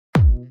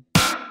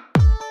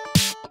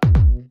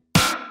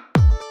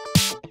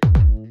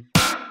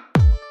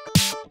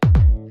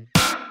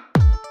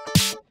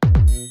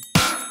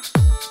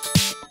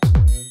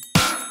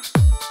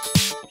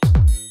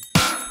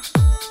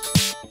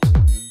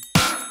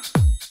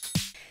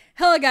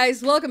Hello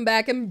guys, welcome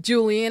back. I'm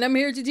Julie and I'm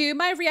here to do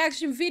my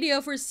reaction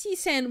video for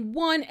Season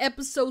 1,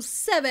 Episode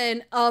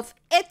 7 of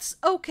It's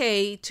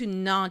Okay to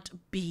Not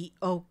Be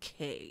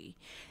Okay.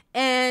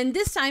 And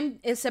this time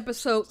it's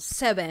Episode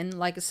 7,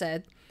 like I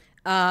said,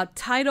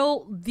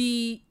 titled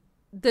The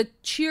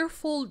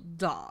Cheerful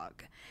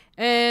Dog.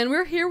 And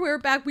we're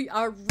back, we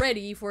are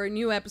ready for a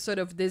new episode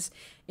of this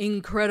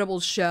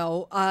incredible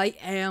show. I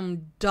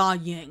am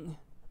dying.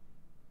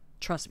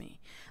 Trust me.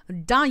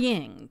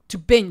 Dying to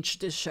binge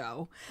this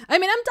show. I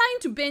mean, I'm dying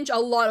to binge a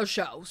lot of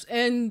shows,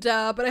 and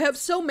but I have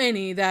so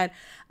many that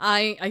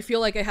I feel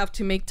like I have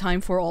to make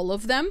time for all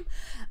of them.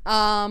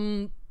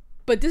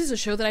 But this is a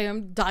show that I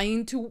am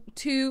dying to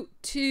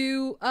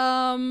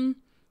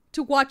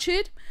watch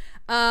it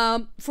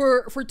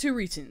for two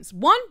reasons.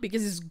 One,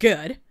 because it's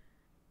good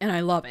and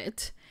I love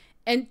it,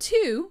 and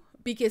two,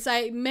 because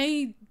I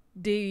made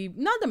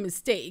not a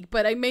mistake,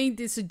 but I made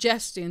the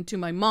suggestion to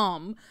my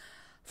mom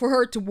for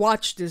her to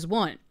watch this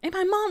one. And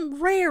my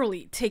mom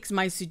rarely takes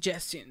my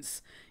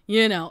suggestions,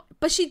 you know,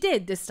 but she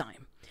did this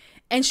time.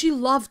 And she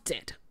loved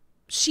it.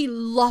 She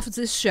loves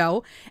this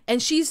show.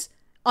 And she's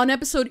on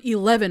episode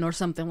 11 or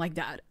something like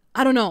that.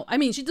 I don't know. I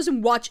mean, she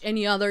doesn't watch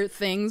any other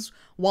things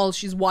while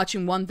she's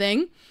watching one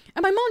thing.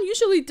 And my mom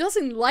usually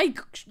doesn't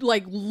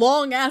like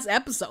long ass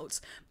episodes.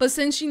 But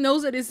since she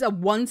knows that it's a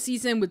one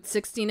season with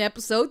 16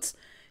 episodes,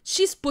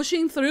 she's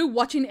pushing through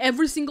watching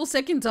every single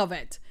second of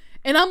it.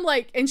 And I'm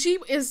like, and she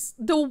is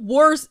the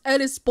worst at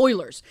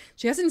spoilers.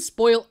 She hasn't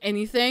spoiled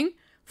anything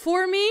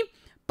for me,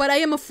 but I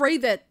am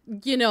afraid that,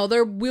 you know,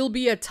 there will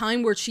be a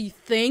time where she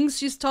thinks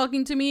she's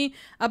talking to me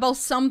about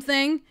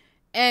something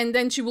and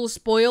then she will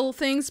spoil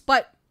things.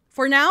 But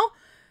for now,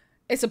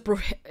 it's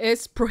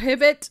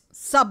prohibit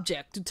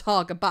subject to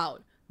talk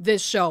about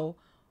this show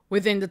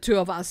within the two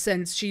of us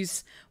since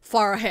she's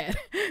far ahead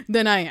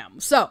than I am.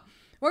 So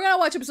we're gonna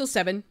watch episode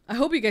 7. I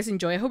hope you guys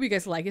enjoy. I hope you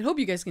guys like it. Hope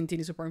you guys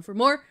continue supporting for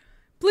more.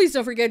 Please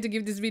don't forget to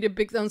give this video a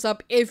big thumbs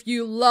up if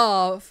you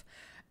love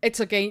It's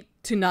Okay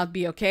to Not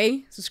Be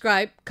Okay.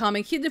 Subscribe,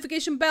 comment, hit the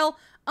notification bell.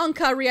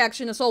 Uncut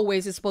reaction, as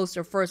always, is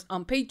posted first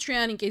on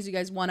Patreon in case you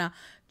guys want to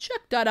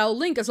check that out.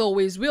 Link, as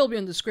always, will be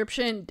in the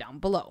description down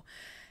below.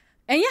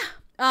 And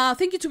yeah,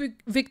 thank you to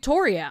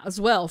Victoria as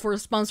well for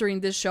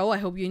sponsoring this show. I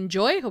hope you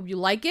enjoy. I hope you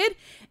like it.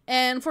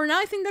 And for now,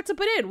 I think that's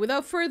about it.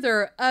 Without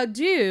further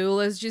ado,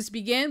 let's just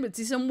begin with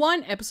Season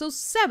 1, Episode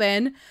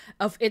 7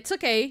 of It's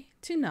Okay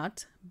to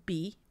Not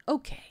Be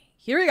Okay.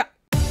 Here we go.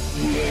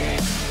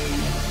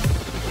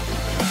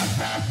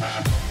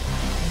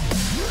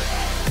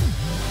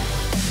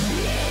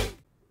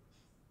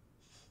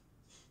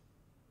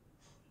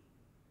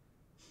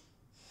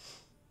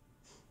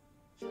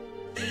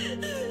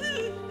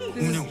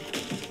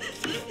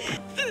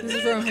 This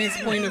is from his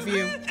point of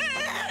view.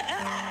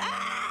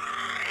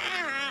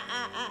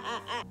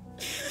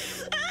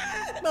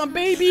 My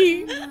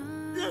baby.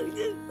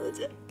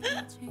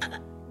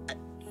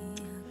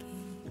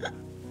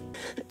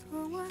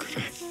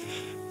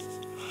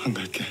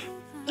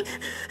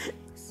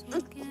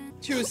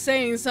 She was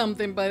saying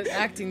something but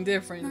acting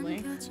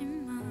differently.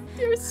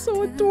 They're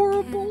so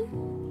adorable.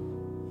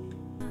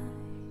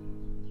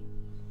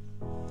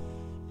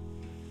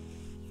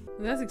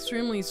 That's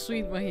extremely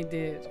sweet what he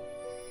did.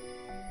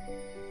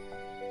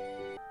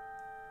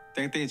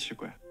 땡땡이 칠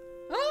거야.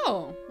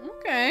 Oh,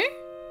 okay.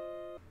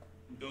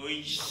 너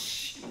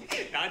이씨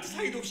나한테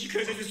사이도 없이 그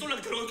여자들 쏠랑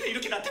들어가니까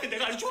이렇게 나타내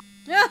내가 아주 좋아.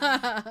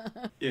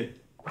 예.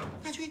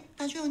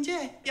 나중에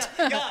언제? 야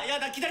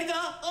나 기다린다.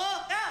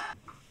 야.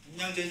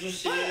 안녕 제주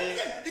씨.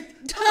 아이고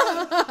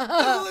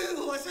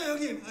왔어요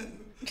형님.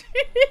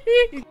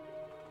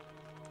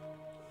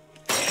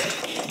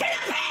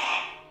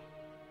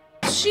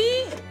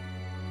 She?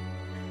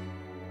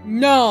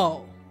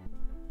 No,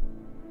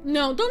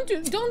 don't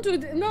do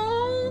that.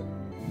 No.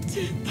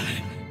 제발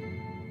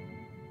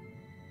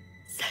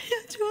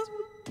살려줘.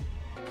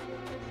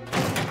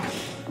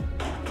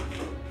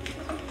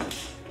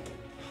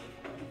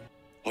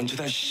 언제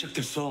다시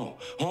시작됐어?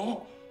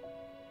 어?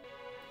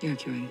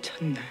 여기 온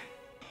첫날.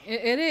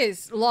 It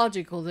is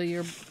logical that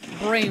your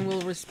brain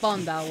will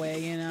respond that way,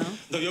 you know.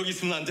 너 여기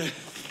있으면 안 돼.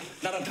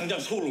 나랑 당장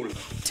서울 올라.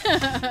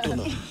 또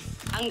너.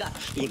 안 가.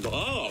 이거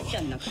너.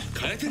 안 나가.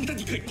 가야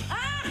된다니까.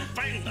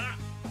 빨리 가.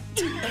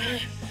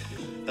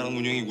 나랑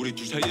문영이 우리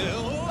둘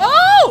사이에요.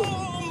 Oh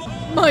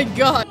my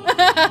god.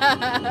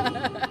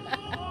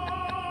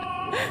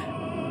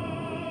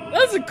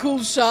 That's a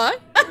cool shot.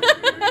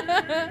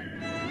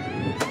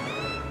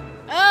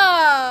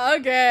 Ah,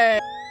 okay.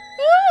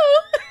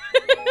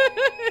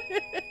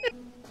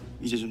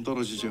 이제 좀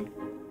떨어지죠.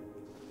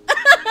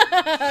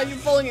 You're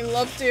falling in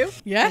love too?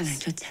 Yes.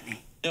 좋잖아.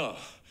 야,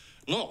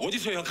 너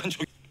어디서 약한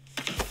저?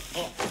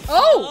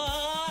 Oh.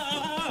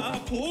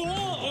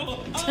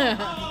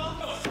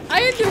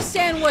 I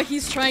understand what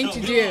he's trying to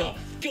do.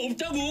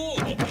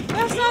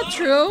 That's not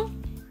true.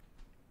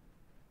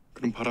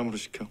 그럼 바람으로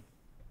시켜.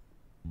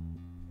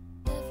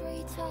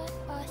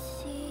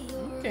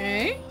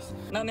 Okay.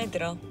 마음에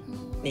들어.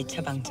 내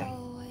처방전.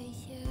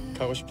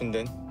 가고 싶은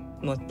데는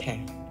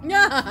못해.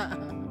 Yeah.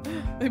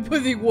 They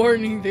put the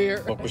warning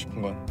there. 먹고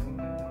싶은 건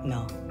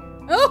너.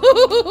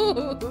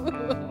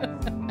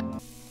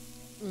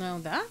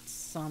 Now that's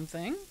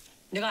something.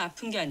 내가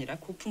아픈 게 아니라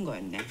고픈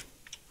거였네.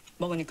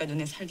 먹으니까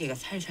눈에 살기가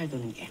살살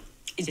도는 게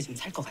이제 좀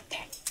살 것 같아.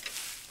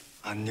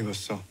 안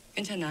익었어.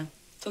 괜찮아.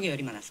 속에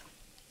열이 많아서.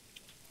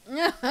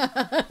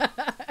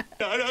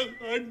 나랑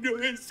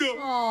안녕했어.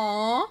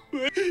 Aww.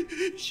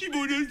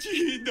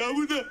 15년치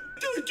나보다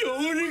더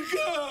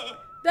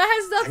좋으니까. That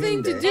has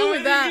nothing to do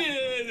with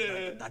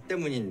that. 나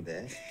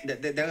때문인데.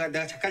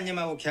 내가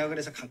작가님하고 계약을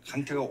해서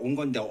강태가 온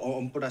건데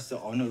플러스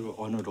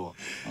언어로.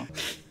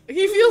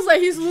 He feels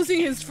like he's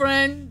losing his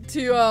friend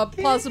to a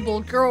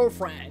possible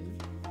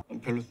girlfriend.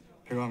 별로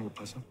배가 안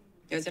고파서.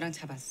 여자랑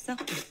잡았어?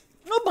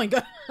 Oh my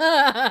god.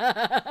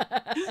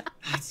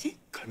 아직?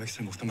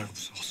 갈매기살 먹다 말고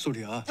무슨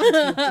헛소리야.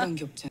 그런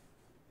게 없잖아.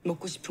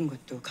 먹고 싶은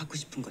것도 갖고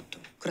싶은 것도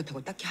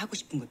그렇다고 딱히 하고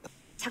싶은 것도.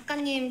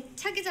 작가님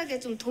차기작에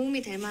좀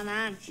도움이 될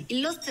만한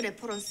일러스트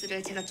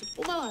레퍼런스를 제가 좀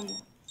뽑아왔는데.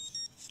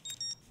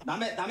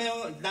 남의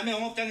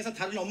영업장에서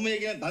다른 업무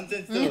얘기는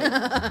넌센스. 우리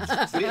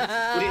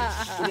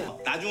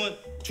나중에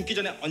죽기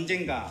전에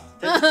언젠가.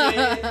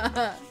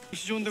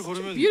 혹시 좋은데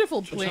걸으면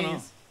Beautiful 좋잖아.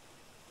 place.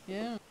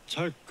 Yeah.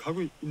 잘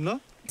가고 있나?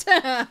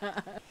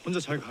 혼자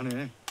잘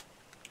가네.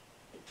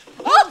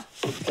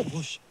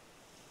 씨.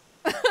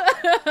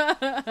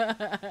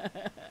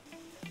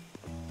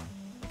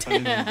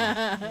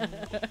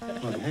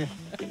 말해.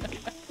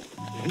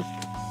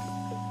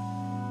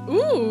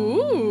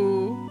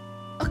 Ooh.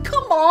 Oh,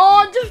 come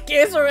on, just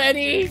guess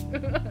already.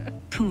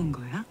 품은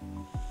거야?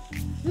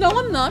 No,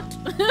 I'm not.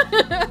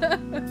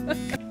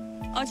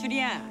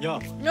 주리야. 야,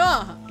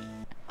 Yeah.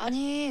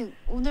 아니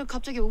오늘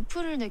갑자기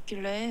오프를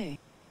냈길래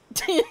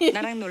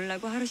나랑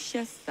놀라고 하루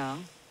쉬었어.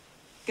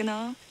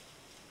 끊어.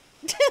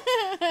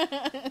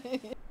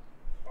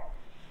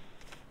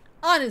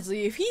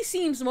 Honestly, if he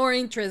seems more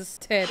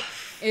interested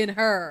in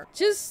her,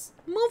 just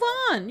move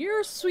on.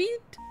 You're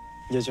sweet.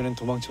 예전엔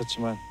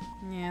도망쳤지만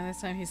Yeah,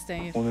 this time he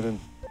stayed. 오늘은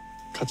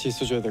같이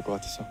있어줘야 될 것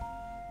같아서.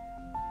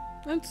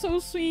 That's so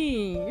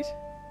sweet.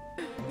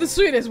 The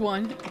sweetest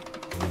one.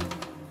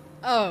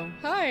 Oh,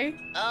 hi.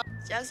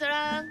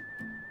 짝사랑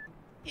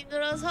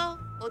힘들어서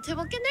못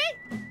해먹겠네?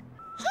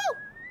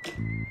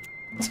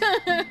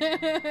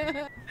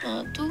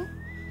 나도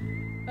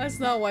That's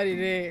not what it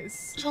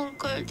is.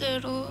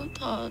 성깔대로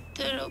다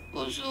때려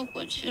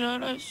부수고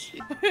지랄할 수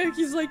있고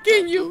He's like,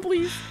 can you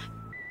please?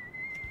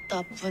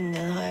 나쁜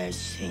년 할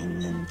수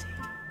있는데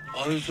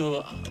아유 저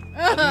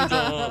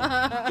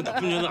아닙니다. 그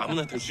나쁜 년은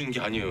아무나 될 수 있는 게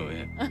아니에요.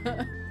 예.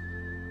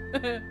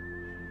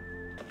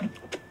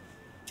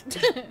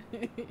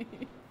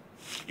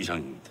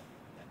 이상입니다.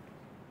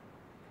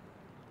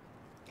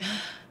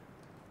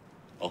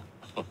 Oh!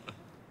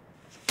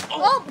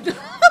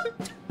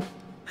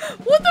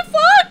 What the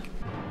fuck?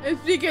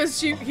 It's because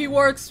he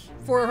works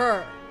for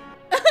her.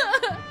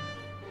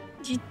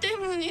 니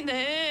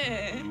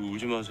때문이네.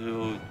 울지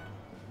마세요.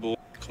 뭐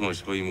가만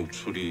있어봐. 이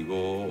목소리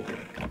이거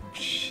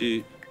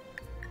혹시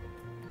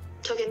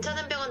저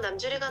괜찮은 병원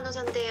남주리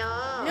간호사인데요.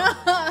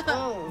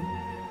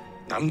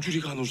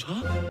 남주리 간호사?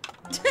 What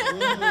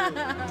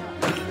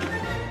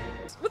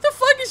the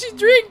fuck is she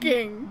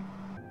drinking?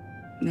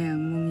 내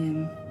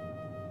악몽엔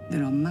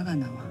늘 엄마가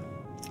나와.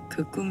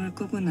 그 꿈을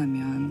꾸고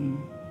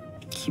나면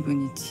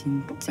기분이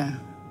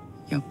진짜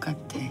역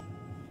같아.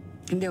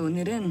 근데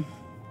오늘은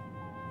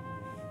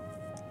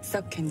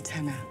썩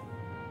괜찮아.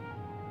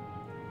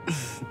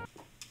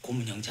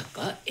 고문영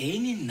작가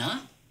애인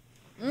있나?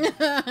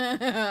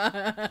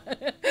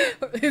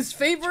 His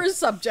favorite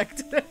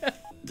subject.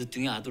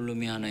 늦둥이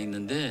아들놈이 하나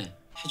있는데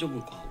해줘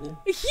볼까 하고.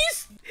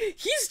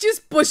 He's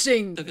just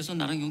pushing. 그래서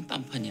나랑 영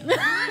딴판이야.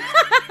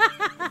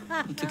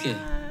 어떻게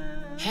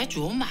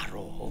해줘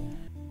말어.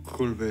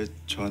 그걸 왜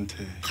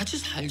저한테? 같이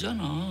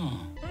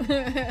살잖아.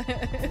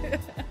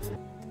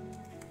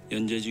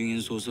 연재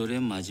중인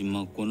소설의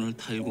마지막 권을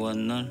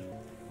탈고한 날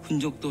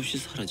흔적도 없이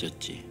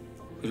사라졌지.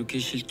 그렇게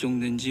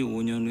실종된 지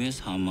 5년 후에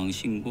사망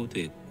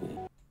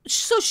신고됐고.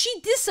 So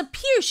she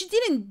disappeared. She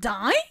didn't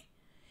die?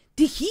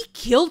 Did he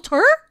kill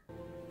her?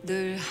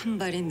 늘 한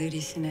발이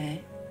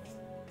느리시네.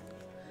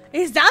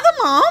 Is that the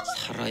mom?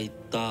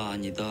 살아있다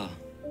아니다.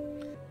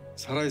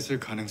 살아있을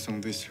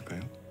가능성도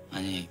있을까요?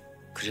 아니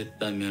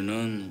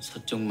그랬다면은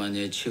서쪽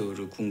마녀의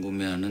최후를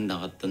궁금해하는 나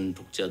같은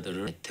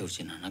독자들을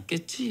태우진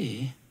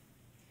않았겠지.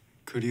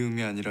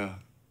 그리움이 아니라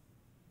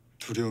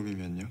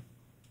두려움이면요?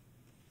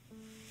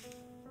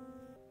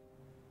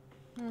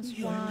 That's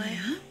why.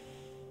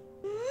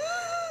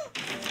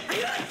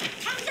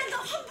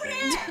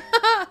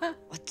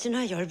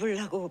 어찌나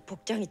열불나고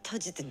복장이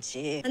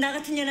터지든지. 나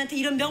같은 년한테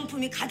이런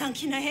명품이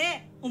가당키나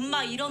해?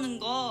 엄마 이러는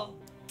거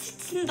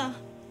지친다.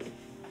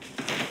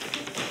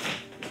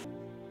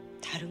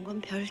 다른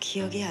건 별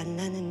기억이 안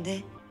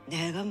나는데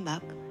내가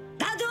막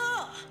나도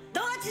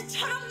너같이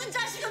철없는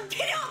자식은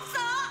필요 없어.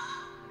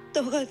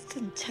 너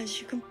같은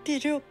자식은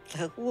필요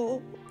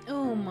없다고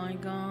Oh my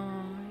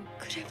god.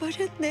 그래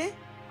버렸네.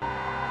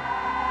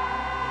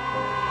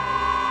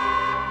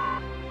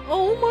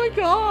 Oh my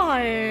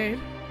god.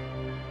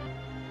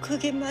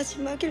 그게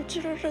마지막일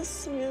줄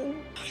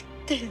알았으면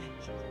절대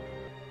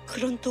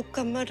그런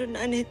독한 말은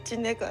안 했지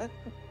내가.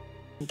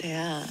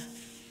 대야,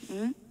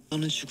 응?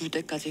 너는 죽을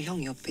때까지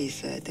형 옆에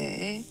있어야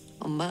돼.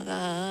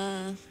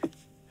 엄마가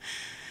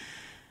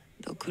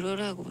너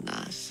그러라고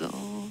낳았어.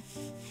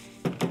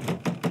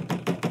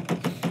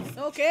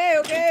 Okay,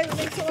 okay, don't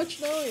make so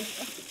much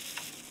noise.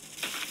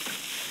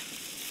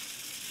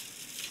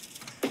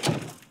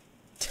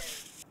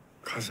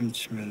 가슴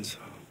치면서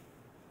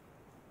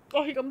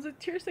Oh, here comes the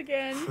tears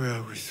again.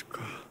 후회하고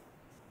있을까?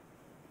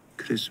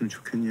 그랬으면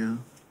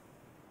좋겠냐?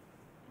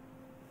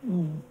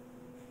 응.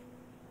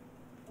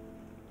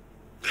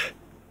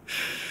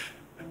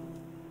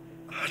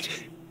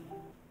 아니.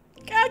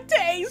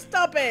 Gang-Tae,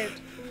 stop it.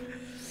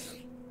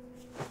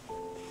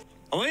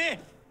 어머니,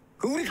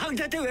 그 우리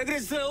강태 때 왜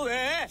그랬어요?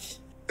 왜?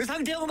 그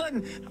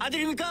상태형만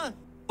아들입니까?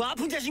 뭐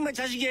아픈 자식만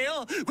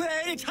자식이에요?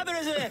 왜 애를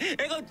차별해서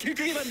애가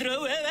들키게 만들어요?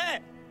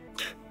 왜?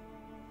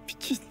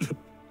 미친놈.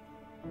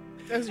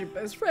 That's your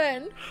best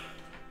friend.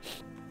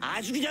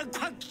 아주 그냥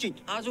콱.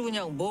 아주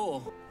그냥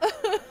뭐.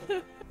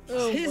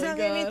 Oh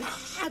세상에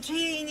다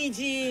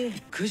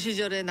죄인이지. 그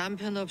시절에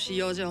남편 없이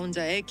여자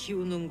혼자 애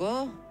키우는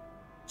거?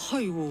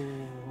 아이고,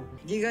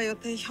 네가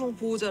여태 형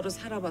보호자로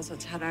살아봐서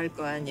잘 알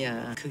거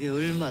아니야. 그게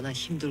얼마나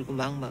힘들고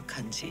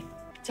막막한지.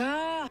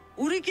 자,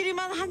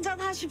 우리끼리만 한잔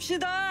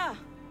하십시다.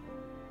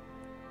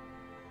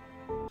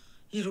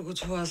 이러고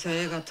좋아서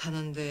애가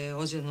타는데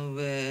어제는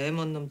왜 애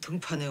먼 놈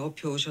등판에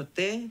업혀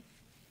오셨대?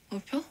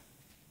 업혀?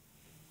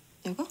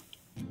 내가?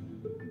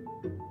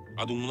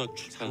 아동 문화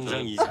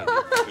상상 이상.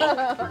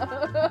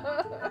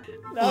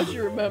 Now she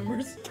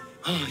remembers.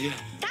 아 예.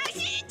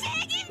 당신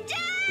책임져!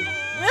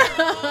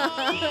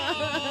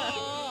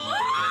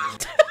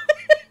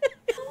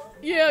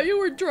 Yeah, you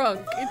were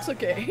drunk. It's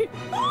okay.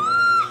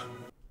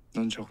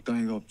 넌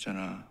적당히가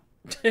없잖아.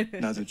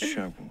 나도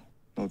취하고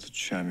너도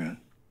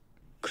취하면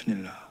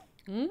큰일 나.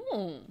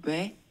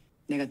 왜?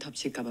 내가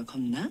덮칠까봐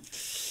겁나?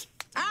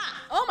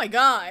 Oh my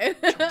god.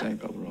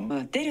 적당히가 물어.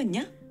 뭐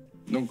때렸냐?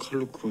 넌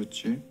칼로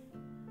그었지?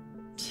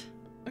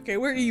 Okay,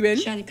 we're even.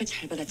 취하니까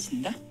잘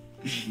받아친다?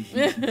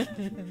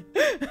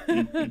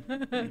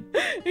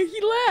 He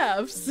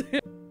laughs.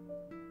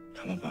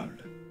 가만봐 얼른.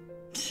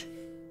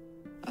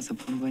 어서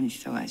본 건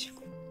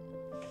있어가지고.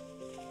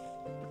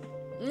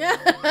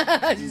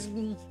 she's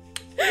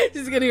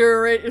getting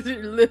her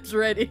lips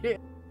ready.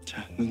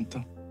 자, 눈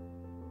떠.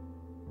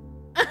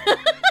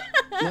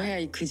 뭐야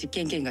이 그지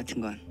깽깽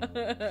같은 건.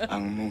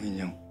 악몽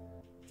인형.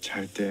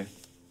 잘 때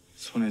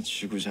손에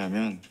쥐고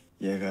자면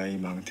얘가 이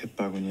망태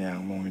바구니에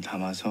악몽을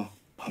담아서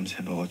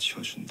밤새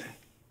먹어치워준대.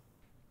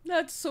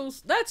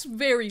 That's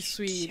very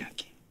sweet.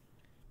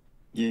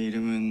 얘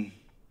이름은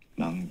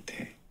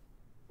망태.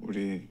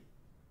 우리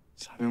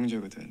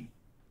삼형제거든.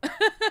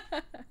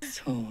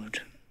 소름.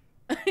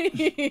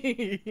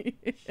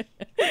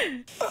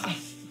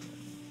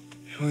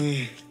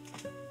 형이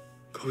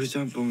거기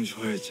짬뽕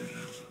좋아했잖아.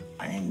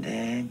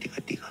 아닌데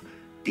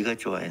네가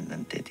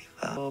좋아했는데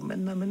네가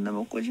맨날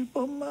먹고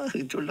싶어 엄마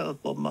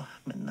졸라갖고 엄마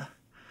맨날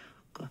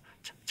그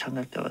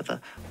장날 때마다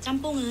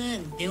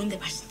짬뽕은 매운데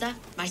맛있다?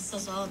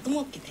 맛있어서 또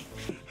먹게 돼.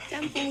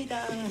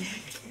 짬뽕이다.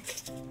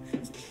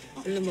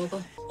 얼른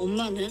먹어.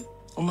 엄마는?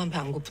 엄마는 배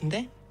안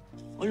고픈데?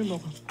 얼른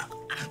먹어.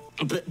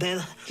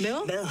 매워?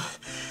 매워?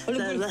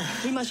 얼른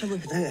물 마셔 물.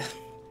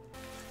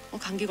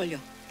 감기 걸려.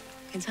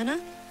 괜찮아?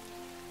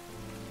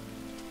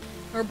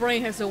 Her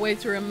brain has a way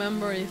to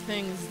remember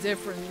things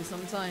differently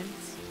sometimes.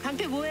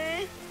 강태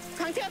뭐해?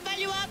 강태야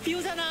빨리 와. 비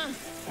오잖아.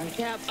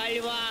 강태야 빨리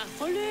와.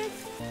 얼른.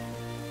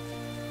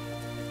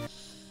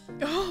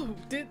 Oh,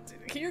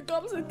 here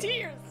comes the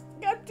tears.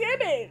 God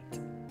damn it.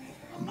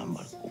 엄마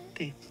뭘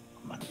꼭대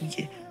엄마는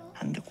이게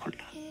한대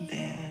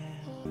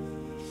콜라인데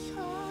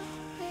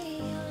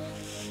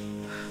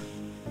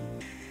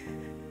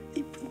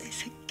이쁜 내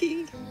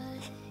새끼.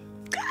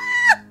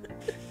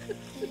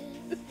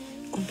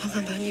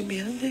 엄마가 많이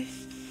미안해.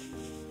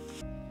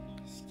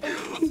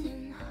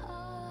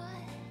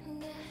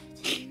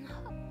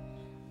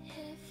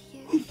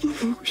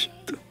 보고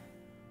싶다.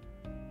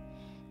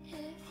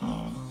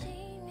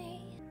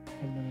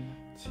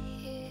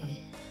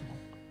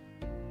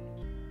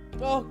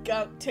 Oh,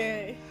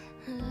 Gang-Tae.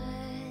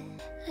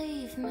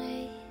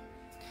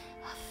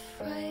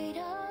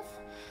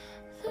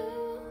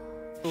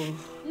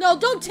 No,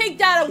 don't take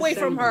that away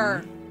from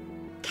her.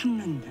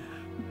 탐난다.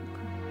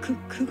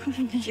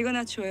 그거는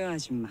이거나 줘요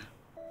아줌마.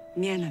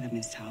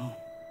 미안하다면서.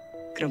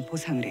 그럼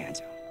보상을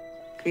해야죠.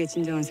 그게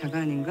진정한 사과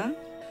아닌가?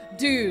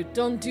 Dude,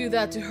 don't do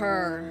that to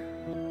her.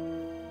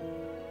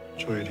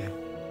 조엘이.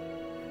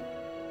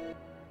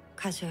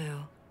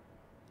 가져요.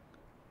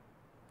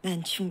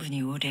 난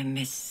충분히 오래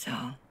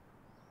맸어.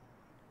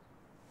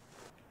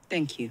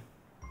 땡큐.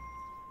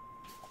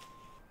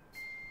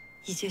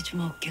 이제 좀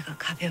어깨가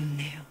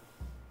가볍네요.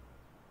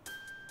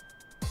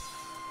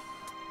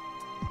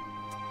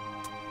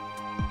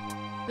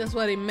 That's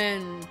what it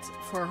meant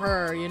for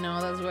her, you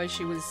know. That's why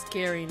she was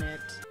carrying it.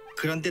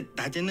 그런데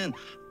낮에는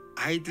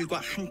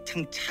아이들과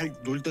한창 잘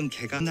놀던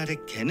걔가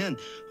그날의 걔는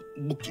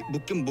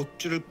묶인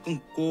못줄을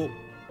끊고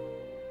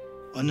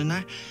어느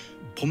날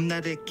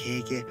봄날의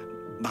개에게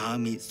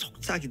마음이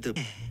속삭이듯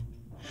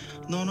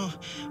너는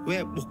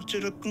왜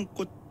목줄을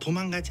끊고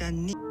도망가지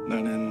않니?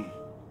 나는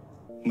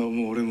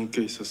너무 오래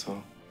묶여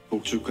있어서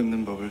목줄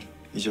끊는 법을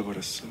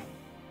잊어버렸어.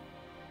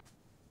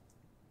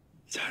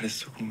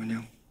 잘했어,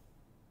 고문형.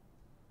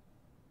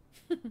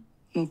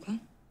 뭐가?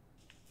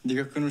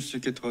 네가 끊을 수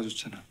있게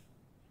도와줬잖아.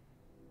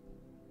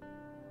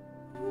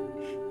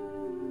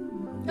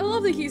 I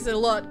love that he's a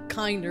lot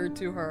kinder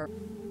to her.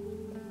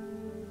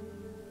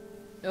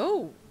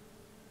 Oh.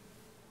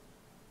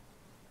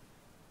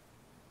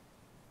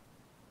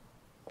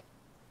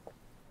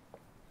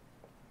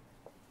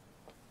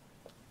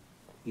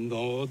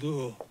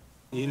 너도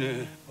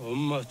니네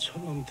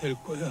엄마처럼 될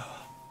거야.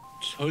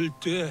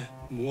 절대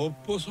못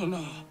벗어나.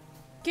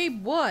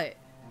 Gabe, what?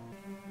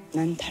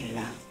 난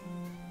달라.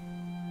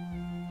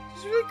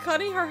 She's really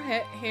cutting her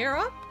hair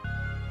up?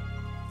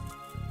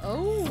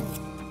 Oh.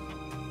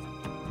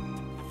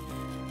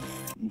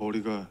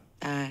 머리가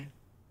나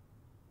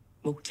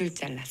목줄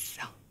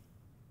잘랐어.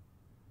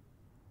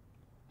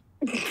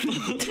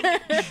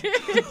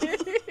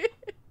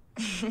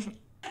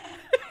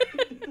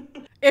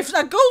 If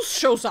a ghost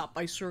shows up,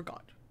 I swear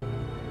God.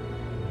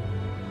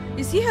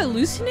 Is he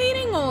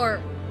hallucinating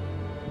or...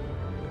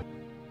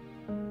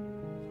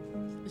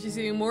 She's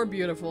even more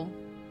beautiful.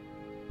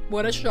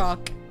 What a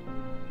shock.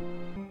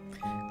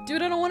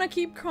 Dude, I don't want to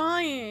keep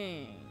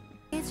crying.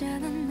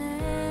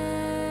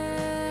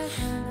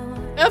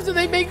 After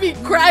they make me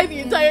cry the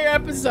entire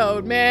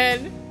episode,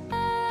 man.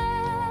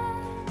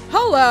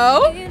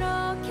 Hello?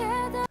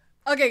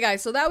 Okay,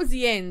 guys, so that was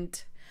the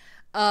end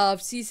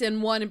of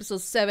season 1,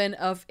 episode 7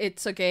 of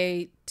It's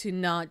Okay to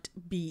Not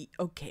Be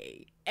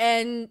Okay.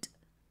 And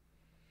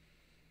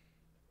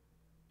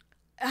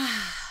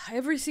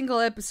every single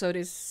episode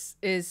is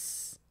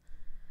it's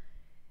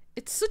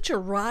such a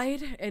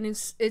ride, and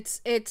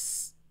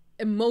it's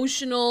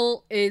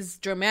emotional, is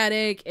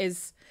dramatic,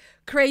 is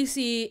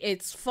crazy,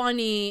 it's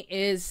funny,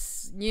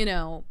 is, you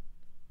know,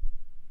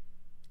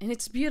 and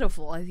it's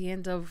beautiful at the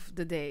end of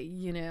the day,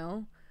 you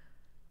know.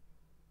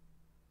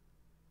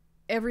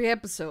 Every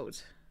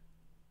episode,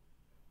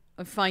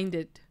 I find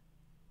it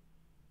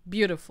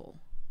beautiful.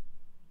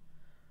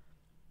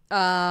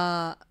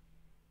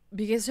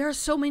 Because there are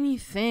so many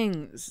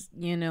things,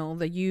 you know,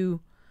 that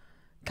you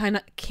kind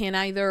of can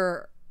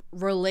either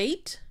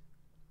relate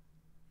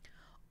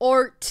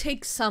or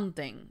take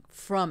something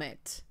from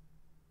it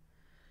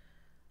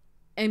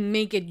and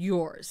make it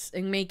yours,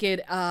 and make it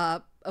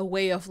a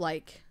way of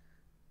like,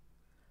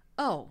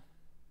 oh,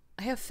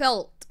 I have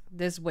felt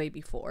this way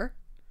before.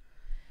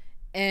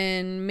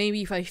 And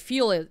maybe if I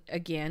feel it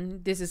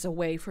again, this is a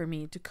way for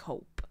me to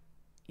cope,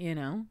 you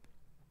know?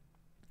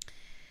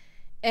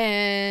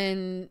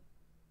 And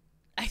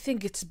I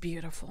think it's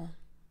beautiful.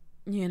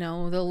 You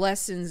know, the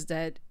lessons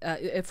that,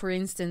 for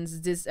instance,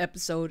 this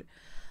episode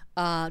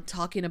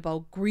talking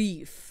about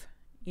grief,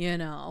 you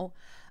know,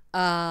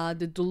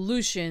 the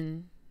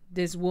delusion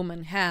this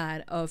woman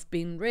had of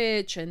being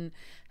rich and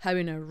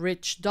having a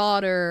rich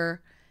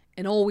daughter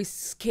and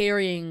always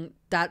carrying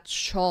that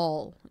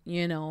shawl,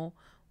 you know,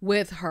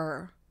 with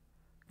her,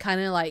 kind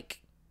of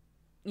like,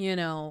 you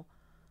know,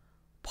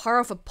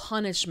 part of a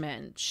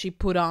punishment she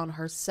put on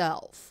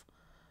herself.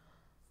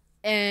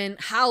 And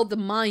how the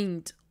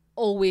mind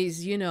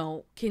always, you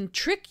know, can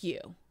trick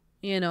you,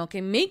 you know,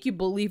 can make you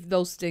believe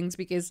those things,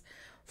 because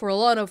for a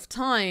lot of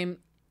time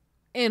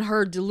in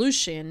her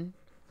delusion,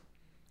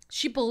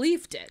 she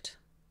believed it,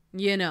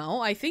 you know.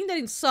 I think that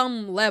in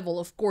some level,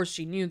 of course,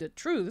 she knew the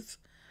truth,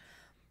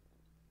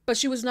 but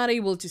she was not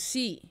able to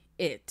see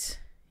it.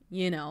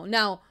 You know,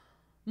 now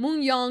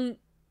Mun-Yeong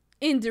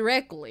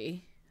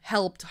indirectly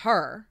helped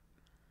her,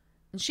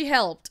 and she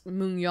helped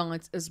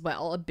Mun-Yeong as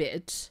well a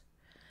bit,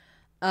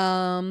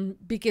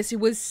 because it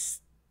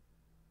was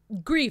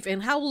grief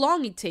and how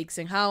long it takes,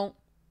 and how,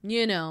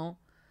 you know,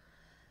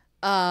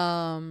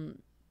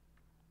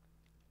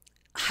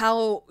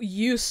 how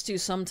used to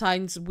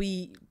sometimes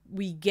we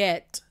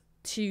get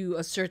to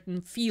a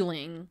certain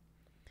feeling,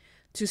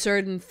 to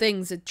certain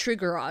things that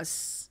trigger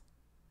us.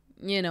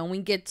 You know, we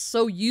get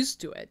so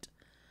used to it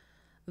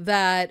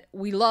that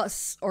we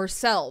lost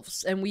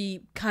ourselves, and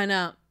we kind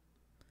of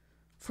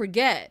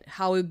forget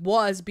how it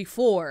was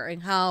before,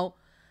 and how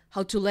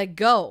to let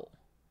go,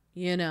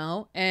 you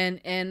know.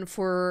 And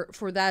for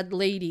that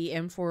lady,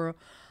 and for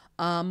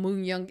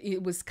Mun-Yeong,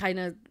 it was kind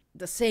of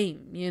the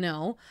same, you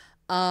know.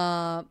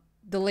 The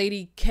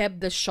lady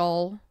kept the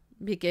shawl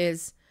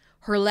because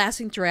her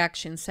last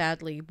interaction,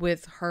 sadly,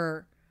 with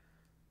her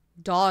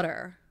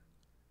daughter,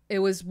 it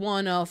was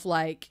one of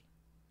like,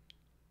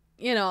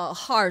 you know, a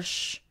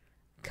harsh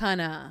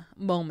kind of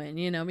moment,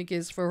 you know,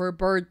 because for her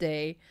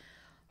birthday,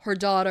 her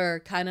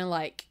daughter kind of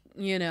like,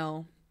 you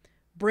know,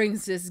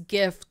 brings this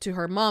gift to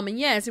her mom. And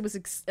yes, it was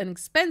an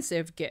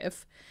expensive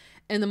gift.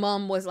 And the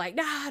mom was like,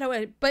 nah, I don't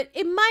want it. But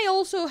it might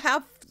also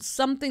have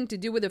something to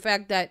do with the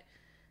fact that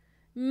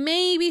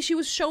maybe she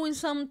was showing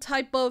some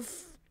type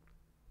of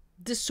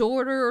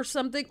disorder or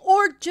something.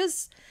 Or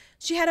just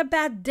she had a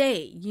bad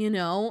day, you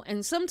know.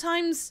 And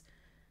sometimes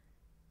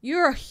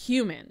you're a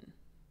human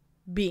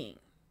being.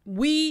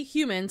 We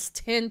humans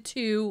tend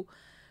to,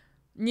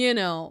 you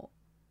know,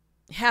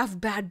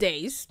 have bad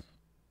days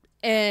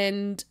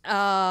and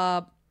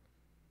kind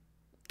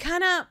of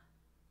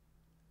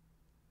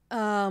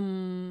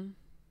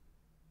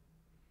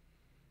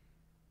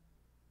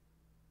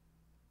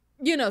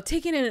you know,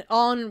 taking it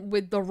on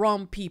with the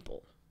wrong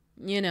people,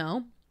 you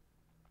know.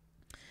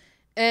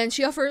 And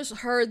she offers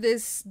her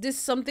this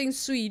something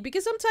sweet,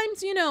 because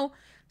sometimes, you know,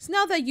 it's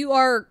not that you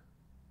are,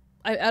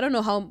 I don't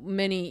know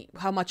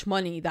how much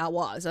money that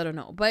was, I don't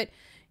know, but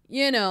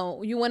you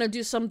know, you want to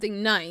do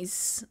something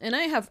nice. And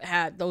I have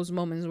had those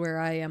moments where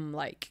I am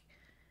like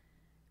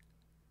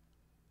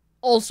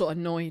also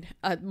annoyed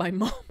at my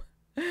mom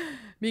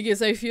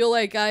because I feel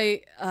like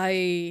I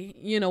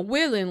you know,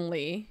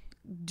 willingly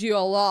do a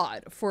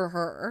lot for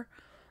her.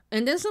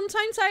 And then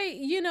sometimes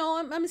you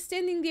know, I'm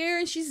standing there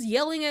and she's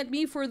yelling at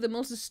me for the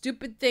most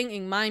stupid thing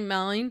in my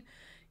mind,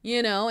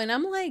 you know, and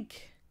I'm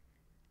like,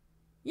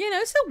 you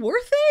know, is it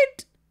worth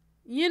it?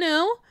 You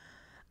know?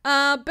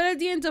 But at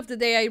the end of the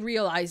day, I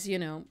realize, you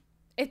know,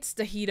 it's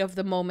the heat of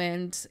the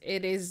moment.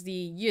 It is the,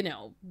 you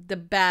know, the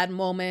bad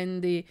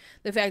moment, the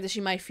fact that she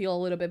might feel a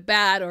little bit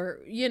bad, or,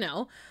 you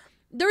know,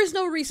 there is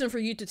no reason for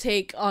you to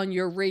take on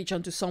your rage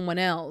onto someone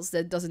else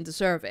that doesn't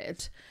deserve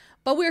it.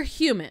 But we're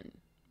human,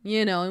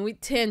 you know, and we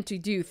tend to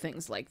do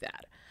things like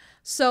that.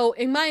 So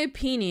in my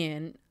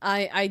opinion,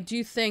 I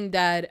do think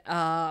that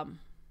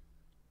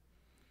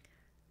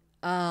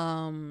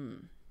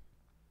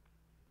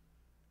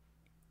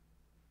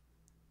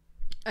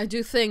I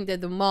do think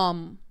that the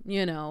mom,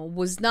 you know,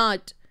 was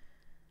not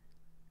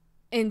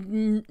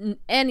in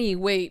any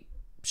way,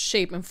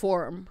 shape, and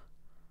form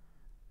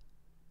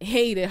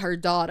hated her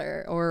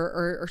daughter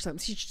or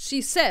something.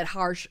 She said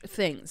harsh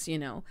things, you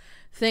know,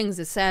 things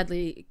that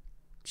sadly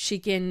she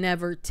can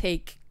never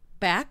take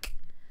back.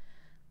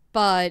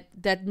 But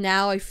that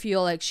now I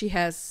feel like she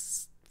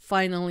has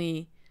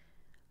finally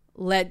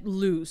let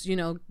loose, you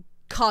know,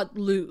 cut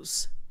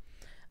loose.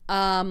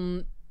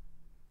 And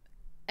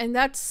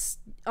that's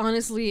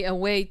honestly a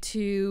way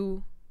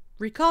to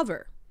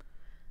recover.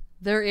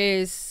 There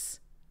is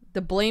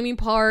the blaming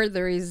part,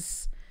 there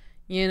is,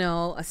 you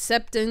know,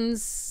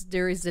 acceptance,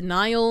 there is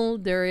denial,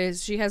 there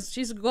is,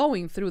 she's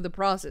going through the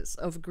process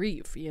of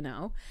grief, you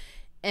know.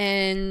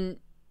 And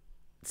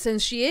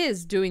since she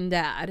is doing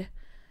that,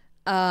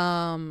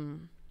 part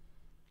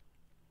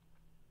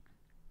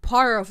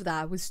of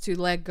that was to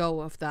let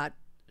go of that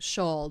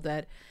shawl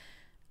that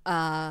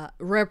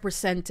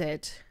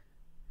represented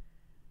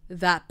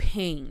that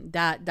pain,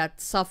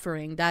 that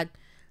suffering, that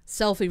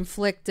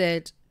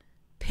self-inflicted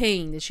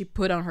pain that she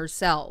put on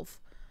herself,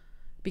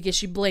 because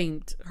she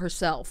blamed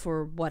herself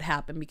for what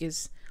happened,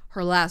 because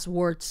her last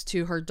words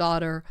to her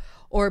daughter,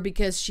 or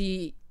because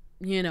she,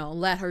 you know,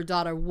 let her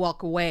daughter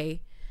walk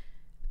away.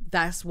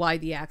 That's why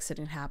the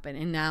accident happened.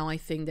 And now I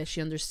think that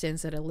she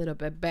understands it a little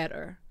bit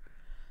better,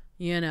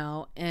 you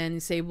know, and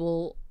is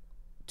able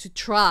to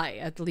try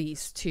at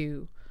least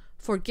to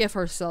forgive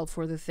herself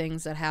for the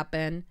things that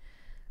happened.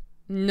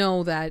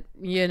 Know that,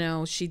 you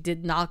know, she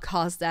did not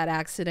cause that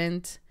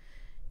accident,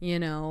 you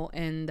know,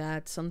 and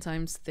that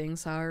sometimes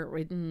things are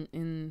written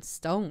in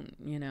stone,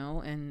 you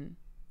know, and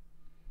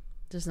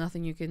there's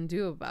nothing you can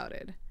do about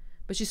it.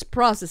 But she's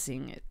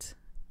processing it,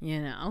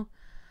 you know.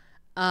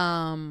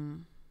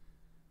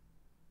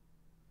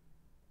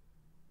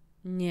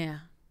 Yeah.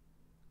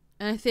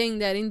 And I think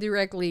that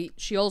indirectly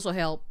she also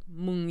helped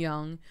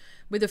Mun-Yeong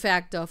with the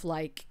fact of,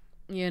 like,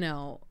 you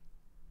know,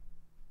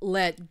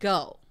 let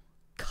go,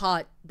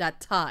 cut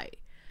that tie,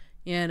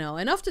 you know.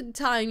 And often the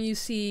time you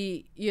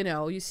see, you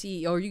know, you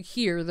see or you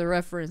hear the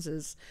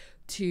references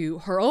to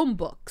her own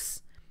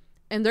books,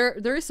 and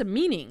there is a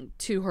meaning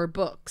to her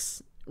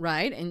books,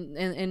 right?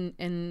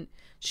 And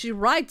she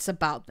writes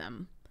about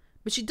them,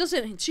 but she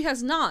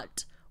has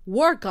not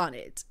worked on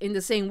it in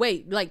the same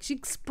way. Like, she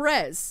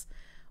express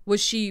what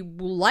she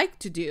would like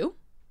to do,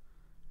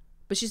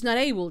 but she's not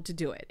able to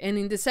do it. And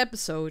in this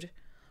episode,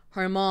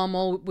 her mom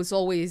was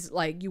always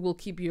like, you will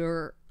keep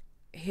your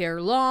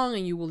hair long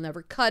and you will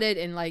never cut it.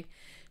 And like,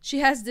 she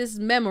has these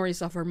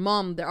memories of her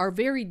mom that are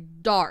very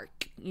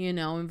dark, you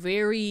know, and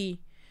very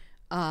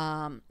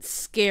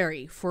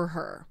scary for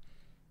her.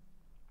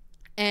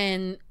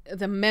 And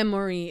the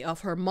memory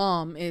of her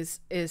mom is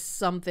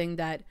something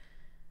that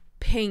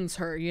pains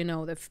her, you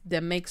know,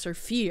 that makes her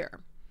fear.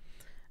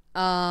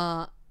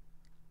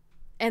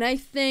 And I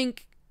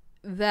think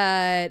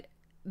that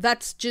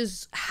that's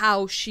just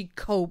how she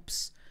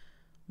copes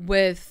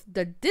with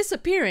the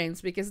disappearance,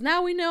 because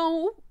now we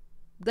know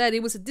that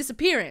it was a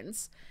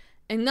disappearance,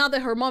 and now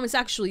that her mom is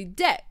actually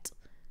dead.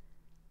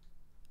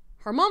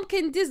 Her mom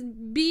can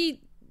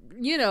be,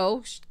 you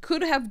know,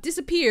 could have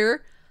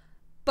disappeared,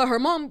 but her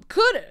mom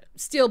could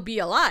still be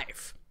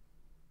alive.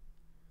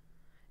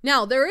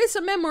 Now, there is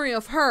a memory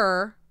of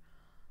her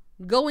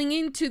going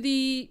into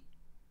the,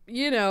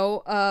 you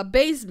know,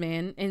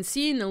 basement and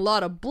seeing a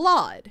lot of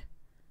blood,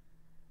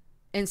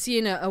 and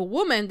seeing a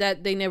woman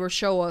that they never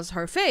show us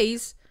her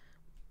face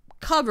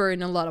covered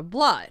in a lot of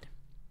blood.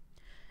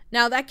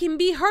 Now, that can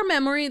be her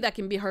memory, that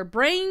can be her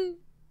brain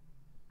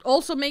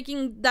also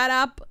making that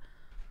up.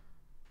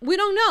 We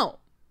don't know.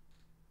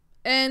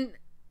 And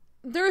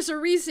there's a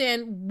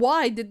reason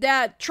why the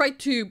dad tried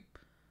to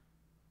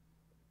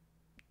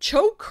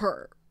choke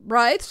her,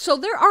 right? So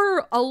there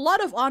are a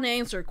lot of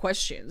unanswered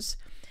questions.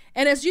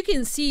 And as you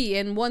can see,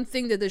 and one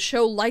thing that the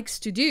show likes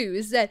to do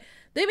is that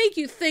they make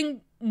you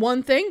think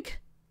one thing,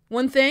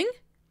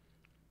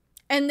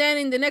 and then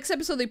in the next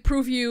episode they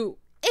prove you,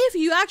 if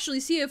you actually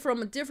see it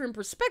from a different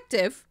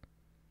perspective,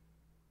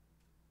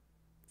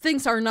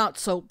 things are not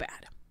so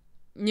bad,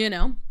 you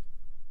know?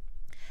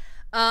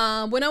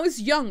 When I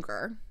was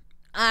younger,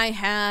 I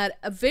had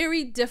a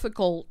very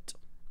difficult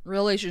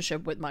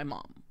relationship with my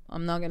mom.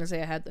 I'm not gonna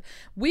say I had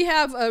we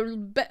have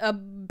a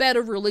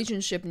better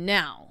relationship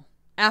now.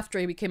 After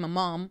I became a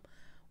mom,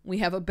 we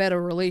have a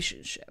better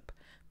relationship.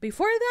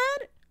 Before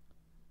that,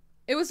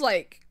 it was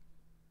like,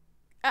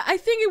 I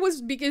think it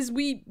was because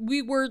we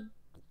were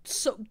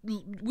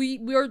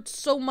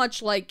so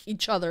much like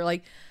each other.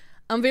 Like,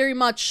 I'm very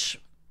much,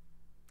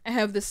 I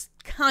have this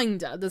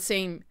kinda the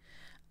same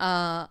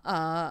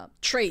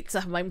traits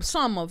of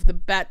some of the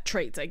bad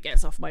traits, I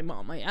guess, of my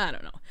mom. I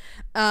don't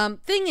know.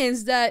 Thing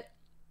is that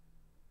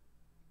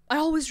I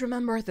always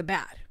remember the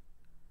bad.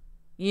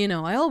 You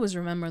know, I always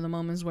remember the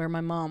moments where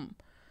my mom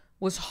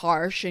was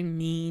harsh and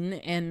mean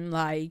and,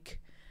 like,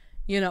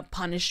 you know,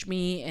 punished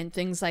me and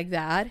things like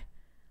that.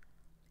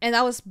 And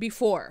that was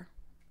before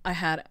I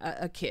had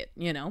a kid,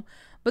 you know.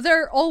 But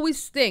there are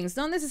always things,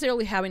 not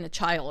necessarily having a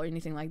child or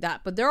anything like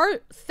that, but there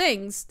are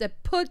things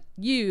that put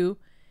you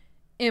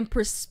in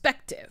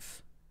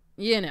perspective,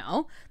 you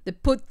know,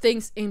 that put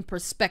things in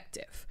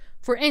perspective.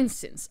 For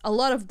instance, a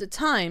lot of the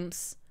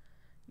times,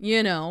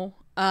 you know,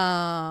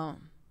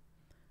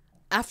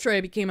 after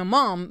I became a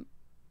mom,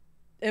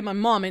 and my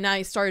mom and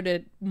I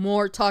started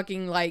more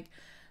talking like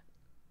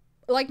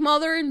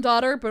mother and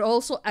daughter, but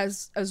also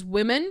as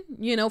women,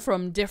 you know,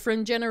 from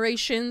different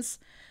generations,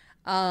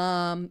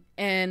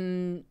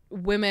 and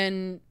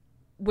women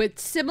with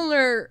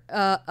similar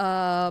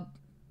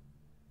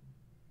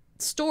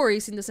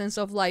stories, in the sense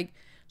of, like,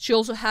 she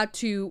also had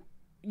to,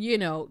 you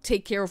know,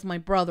 take care of my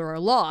brother a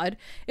lot.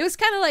 It was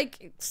kind of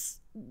like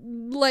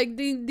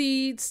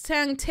the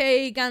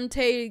Sang-tae,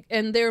 Gan-tae,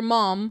 and their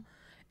mom,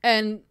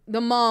 and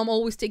the mom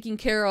always taking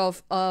care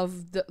of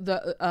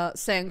the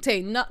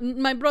Sang-tae.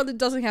 My brother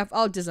doesn't have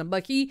autism,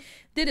 but he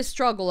did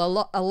struggle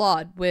a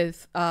lot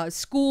with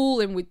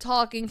school and with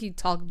talking. He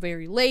talked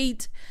very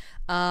late.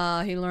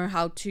 He learned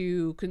how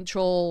to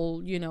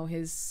control, you know,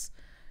 his,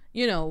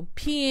 you know,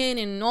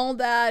 peeing and all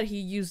that. He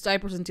used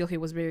diapers until he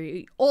was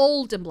very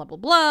old and blah blah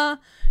blah,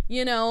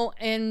 you know.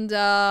 And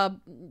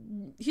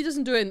he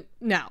doesn't do it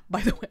now,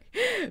 by the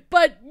way.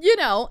 But, you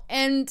know,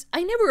 and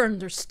I never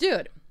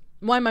understood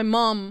why my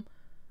mom,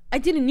 I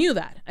didn't knew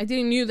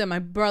that my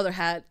brother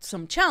had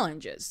some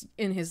challenges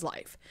in his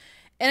life.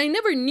 And I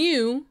never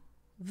knew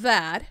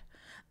that.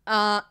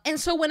 And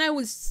so when I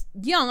was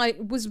young, I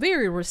was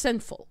very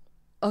resentful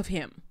of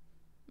him,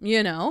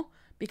 you know,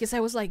 because I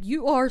was like,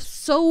 you are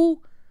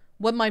so,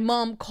 what my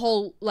mom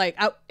called, like,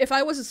 if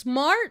I was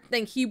smart,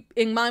 then he,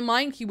 in my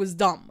mind, he was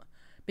dumb,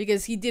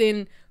 because he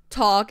didn't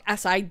talk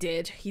as I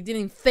did. He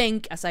didn't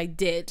think as I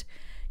did.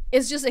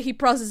 It's just that he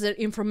processed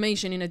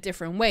information in a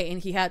different way, and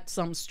he had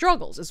some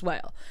struggles as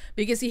well,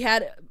 because he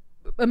had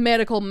a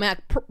medical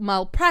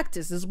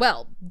malpractice as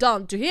well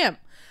done to him.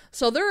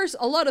 So there's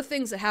a lot of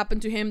things that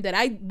happened to him that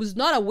I was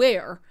not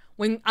aware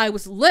when I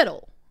was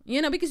little, you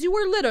know, because you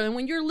were little, and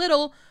when you're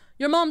little,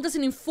 your mom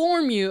doesn't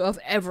inform you of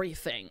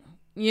everything,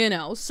 you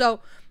know. So,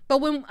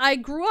 but when I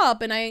grew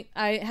up and I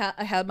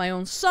had my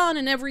own son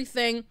and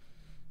everything,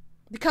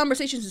 the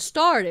conversations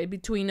started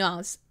between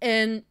us.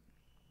 And,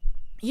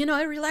 you know,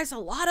 I realized a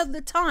lot of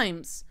the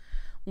times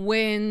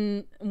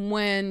when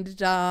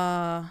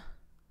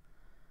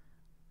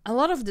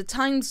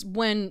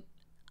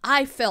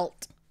I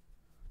felt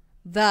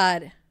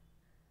that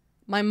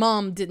my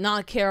mom did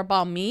not care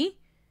about me,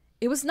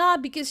 it was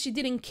not because she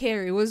didn't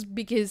care. It was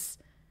because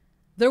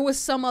there was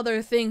some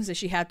other things that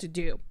she had to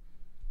do.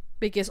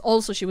 Because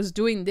also she was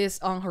doing this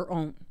on her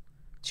own.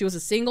 She was a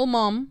single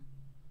mom,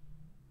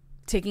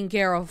 taking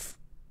care of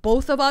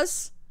both of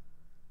us.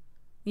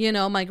 You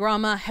know, my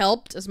grandma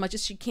helped as much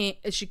as she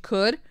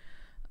could,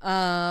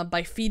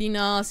 by feeding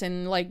us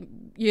and, like,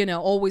 you know,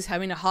 always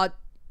having a hot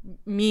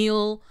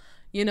meal,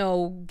 you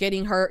know,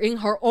 getting her in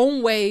her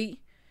own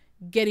way,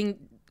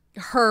 getting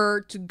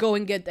her to go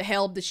and get the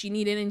help that she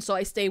needed. And so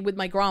I stayed with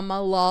my grandma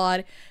a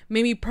lot.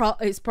 Maybe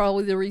it's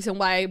probably the reason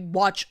why I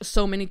watch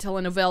so many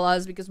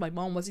telenovelas, because my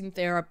mom was in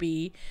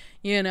therapy,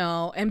 you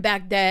know. And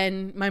back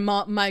then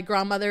my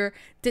grandmother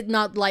did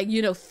not like,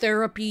 you know,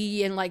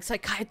 therapy and like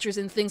psychiatrists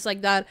and things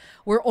like that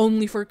were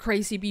only for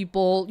crazy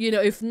people. You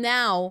know, if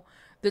now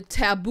the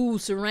taboo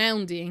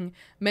surrounding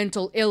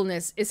mental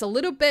illness is a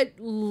little bit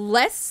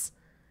less,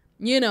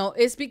 you know,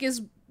 it's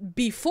because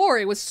before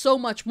it was so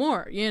much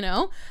more, you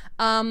know.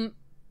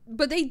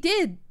 But they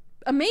did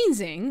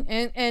amazing,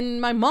 and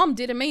my mom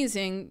did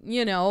amazing,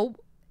 you know.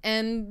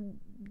 And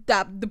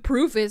that the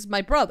proof is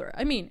my brother.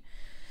 I mean,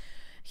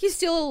 he's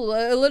still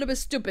a little bit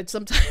stupid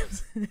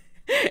sometimes.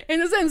 In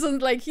the sense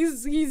of like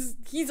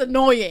he's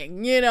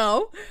annoying, you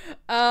know.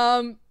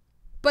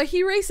 But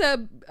he raised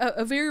a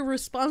very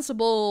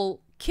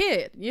responsible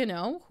kid, you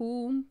know,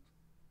 who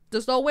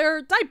does not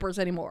wear diapers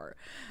anymore.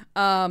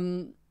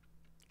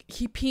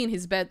 He peed in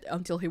his bed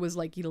until he was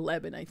like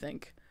 11, I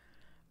think.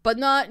 But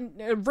not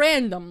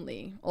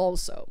randomly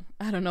also.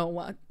 I don't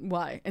know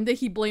why. And then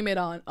he blamed it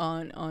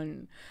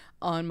on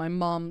my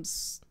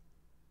mom's,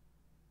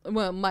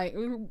 well, my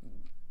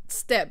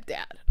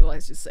stepdad.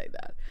 Let's just say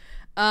that.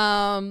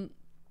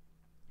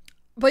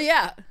 But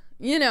yeah,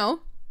 you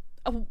know,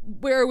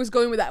 where I was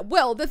going with that.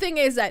 Well, the thing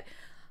is that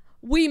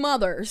we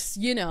mothers,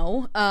 you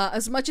know,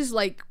 as much as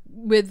like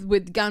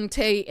with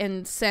Gang-Tae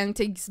and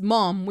Sang-Tae's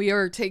mom, we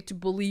are take to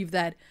believe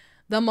that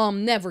the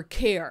mom never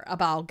cared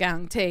about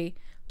Gang-Tae.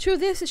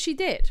 Truth is, she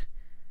did,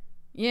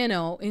 you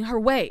know, in her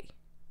way,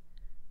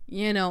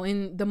 you know,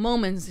 in the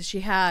moments she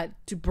had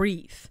to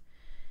breathe,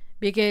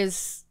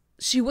 because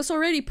she was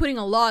already putting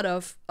a lot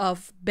of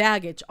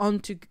baggage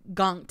onto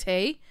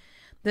Gang-Tae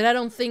that I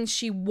don't think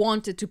she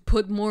wanted to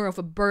put more of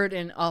a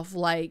burden of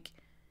like,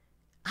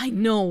 I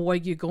know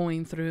what you're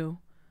going through.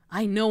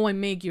 I know I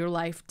make your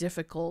life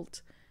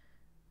difficult.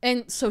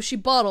 And so she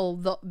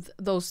bottled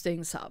those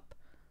things up.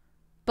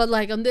 But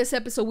like on this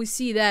episode, we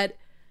see that,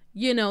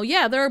 you know,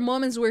 yeah, there are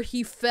moments where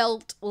he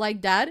felt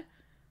like that.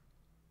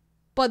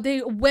 But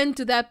they went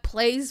to that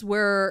place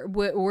where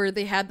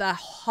they had that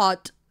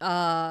hot,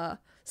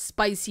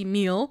 spicy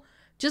meal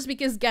just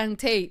because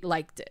Gang-Tae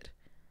liked it.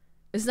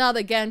 It's not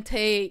that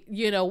Gang-Tae,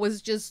 you know,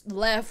 was just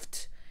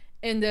left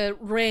in the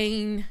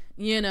rain,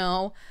 you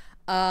know.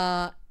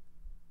 The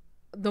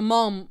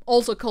mom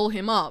also called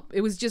him up.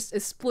 It was just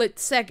a split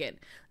second.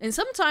 And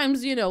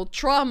sometimes, you know,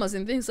 traumas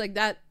and things like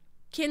that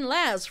can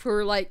last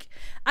for like,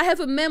 I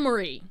have a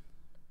memory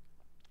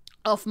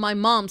of my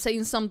mom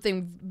saying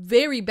something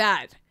very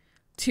bad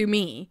to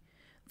me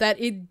that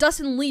it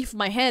doesn't leave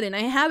my head, and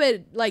I have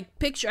it like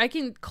picture. I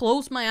can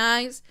close my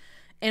eyes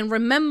and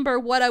remember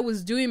what I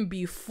was doing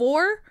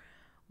before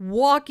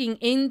walking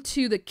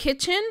into the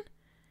kitchen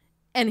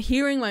and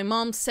hearing my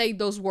mom say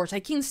those words. I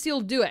can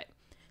still do it.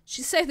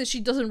 She says that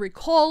she doesn't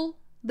recall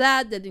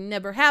that it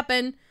never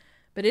happened,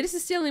 but it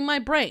is still in my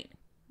brain,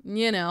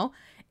 you know.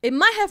 It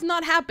might have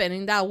not happened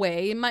in that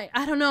way. It might,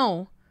 I don't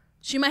know.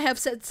 She might have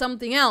said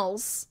something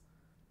else,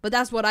 but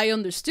that's what I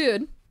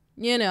understood,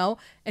 you know.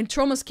 And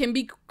traumas can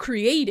be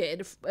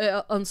created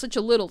on such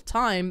a little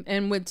time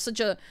and with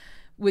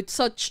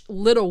such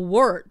little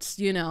words,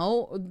 you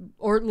know,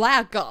 or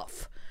lack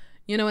of,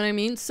 you know what I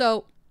mean?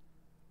 So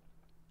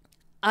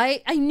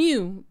I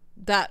knew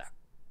that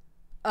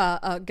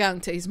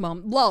Gang-Tae's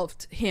mom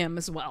loved him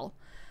as well.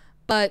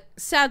 But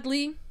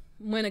sadly,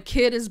 when a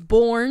kid is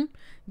born,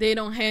 they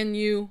don't hand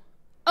you,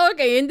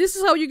 okay, and this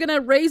is how you're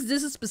gonna raise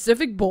this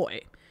specific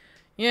boy,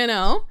 you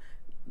know.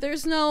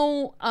 There's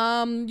no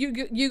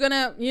you're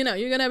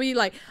gonna be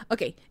like,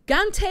 okay,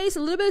 Gang-Tae is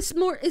a little bit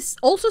more, is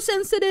also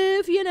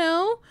sensitive, you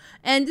know,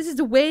 and this is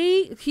the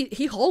way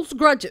he holds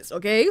grudges,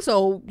 okay,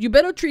 so you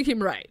better treat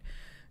him right.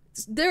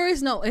 There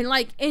is no, and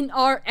like in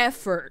our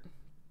effort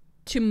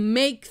to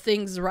make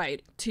things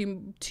right,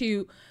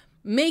 to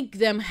make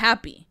them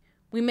happy,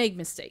 we make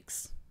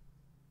mistakes.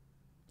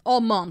 All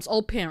moms,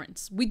 all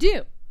parents, we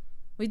do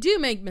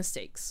make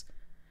mistakes,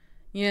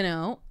 you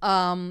know.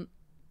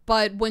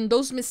 But when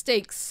those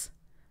mistakes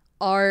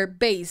are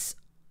based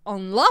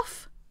on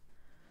love,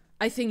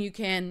 I think you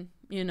can,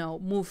 you know,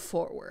 move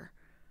forward.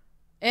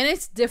 And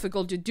it's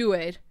difficult to do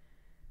it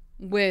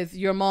with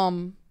your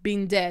mom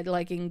being dead,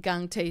 like in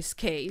Gang-Tae's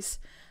case.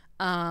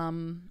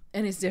 And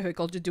it's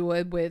difficult to do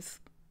it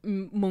with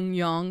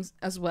Mun-Yeong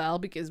as well,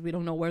 because we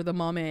don't know where the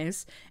mom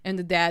is. And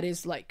the dad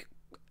is, like,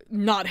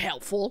 not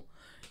helpful,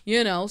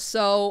 you know.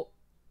 So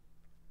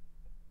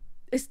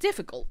it's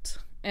difficult.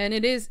 And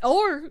it is,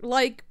 or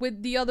like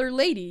with the other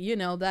lady, you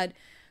know, that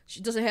she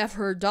doesn't have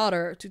her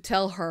daughter to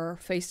tell her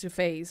face to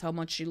face how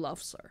much she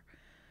loves her,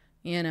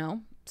 you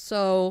know.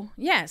 So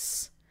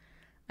yes,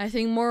 I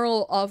think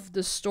moral of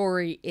the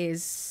story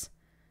is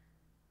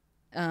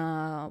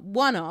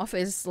one-off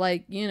is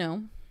like, you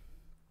know,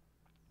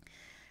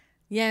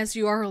 yes,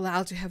 you are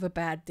allowed to have a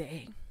bad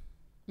day.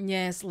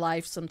 Yes,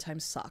 life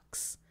sometimes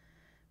sucks,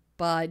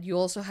 but you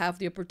also have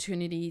the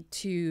opportunity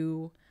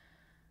to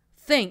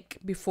think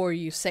before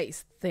you say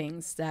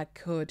things that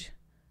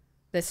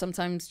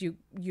sometimes you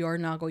are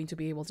not going to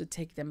be able to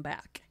take them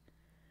back,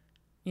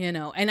 you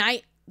know.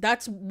 And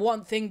that's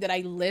one thing that I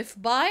live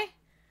by,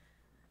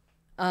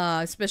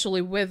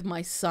 especially with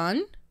my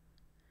son.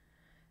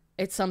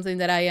 It's something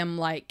that I am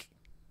like,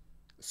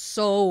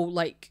 so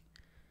like,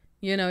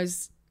 you know,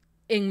 is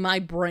in my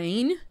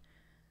brain,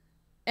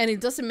 and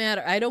it doesn't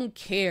matter. I don't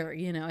care,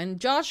 you know. And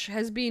Josh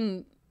has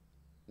been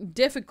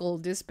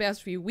difficult this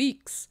past few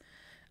weeks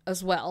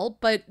as well,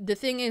 but the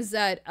thing is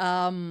that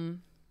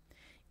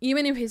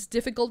even in his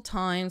difficult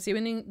times,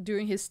 even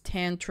during his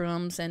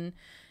tantrums and,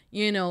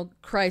 you know,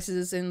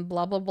 crises and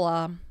blah blah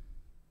blah,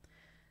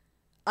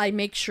 I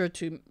make sure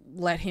to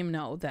let him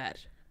know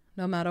that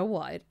no matter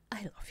what,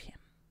 I love him,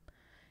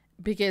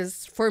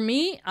 Because for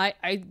me,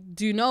 I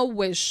do not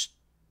wish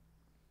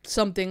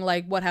something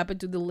like what happened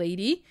to the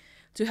lady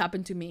to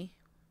happen to me,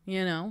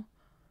 you know?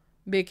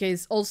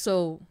 Because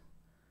also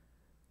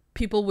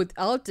people with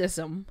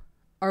autism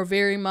are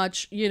very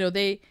much, you know,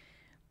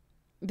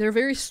 they're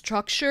very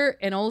structured,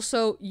 and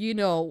also, you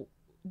know,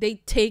 they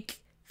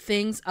take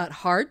things at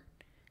heart.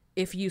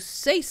 If you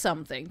say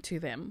something to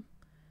them,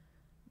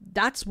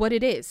 that's what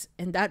it is,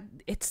 and that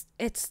it's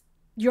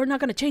you're not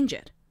going to change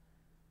it.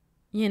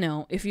 You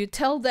know, if you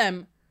tell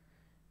them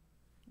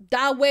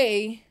that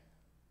way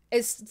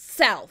is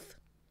south,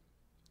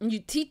 and you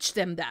teach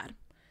them that,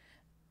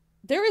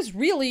 there is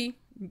really,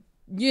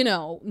 you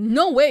know,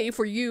 no way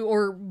for you,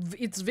 or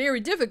it's very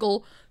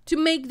difficult to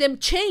make them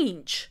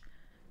change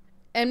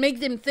and make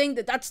them think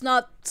that that's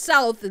not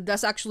south, that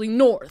that's actually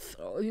north,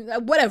 or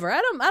whatever.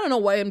 I don't know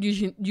why I'm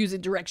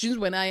using directions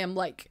when I am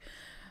like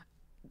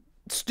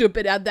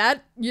stupid at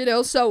that, you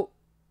know. So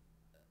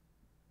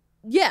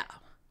yeah.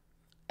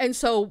 And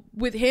so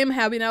with him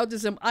having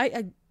autism,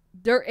 I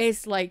there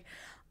is like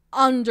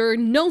under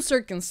no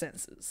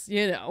circumstances,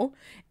 you know,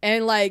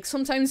 and like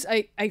sometimes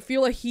I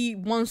feel like he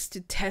wants to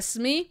test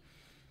me,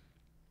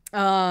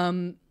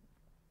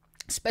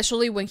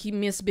 especially when he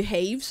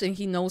misbehaves and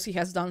he knows he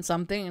has done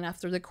something, and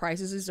after the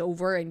crisis is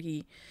over and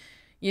he,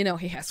 you know,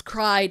 he has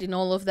cried and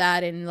all of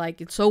that, and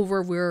like it's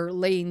over, we're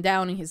laying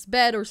down in his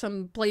bed or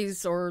some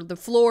place or the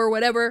floor or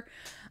whatever,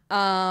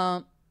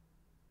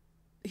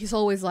 he's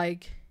always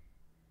like,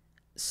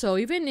 so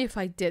even if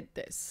I did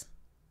this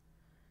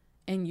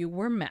and you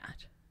were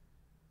mad,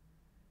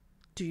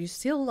 do you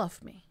still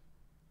love me?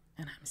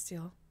 And I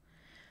still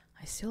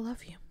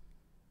love you.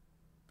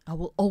 I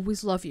will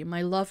always love you.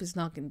 My love is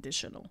not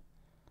conditional.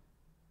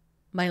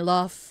 My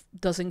love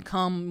doesn't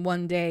come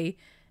one day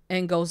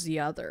and goes the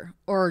other.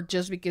 Or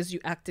just because you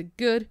acted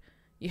good,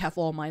 you have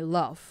all my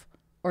love.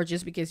 Or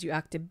just because you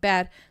acted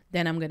bad,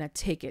 then I'm going to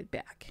take it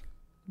back.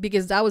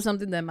 Because that was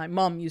something that my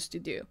mom used to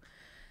do.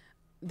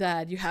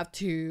 That you have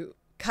to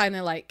kind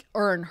of like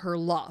earn her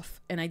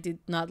love. And I did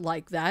not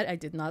like that. I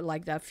did not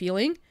like that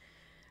feeling.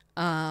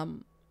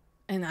 And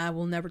I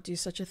will never do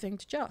such a thing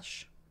to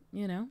Josh,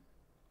 you know?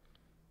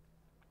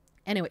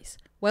 Anyways,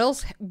 what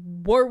else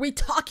were we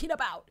talking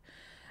about?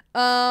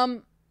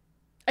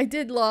 I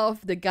did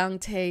love the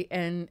Gang-Tae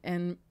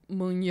and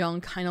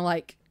Mun-Yeong kind of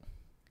like,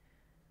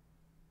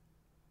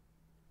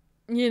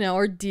 you know,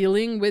 are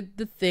dealing with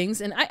the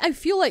things. And I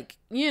feel like,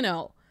 you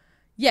know,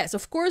 yes,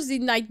 of course the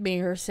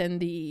nightmares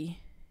and the,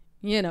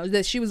 you know,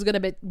 that she was going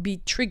to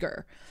be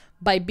triggered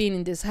by being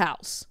in this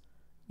house,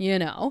 you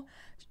know.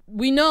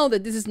 We know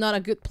that this is not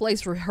a good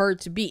place for her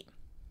to be.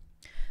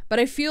 But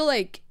I feel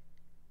like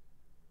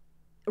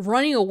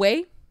running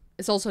away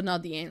is also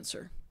not the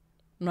answer,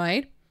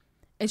 right?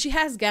 And she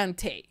has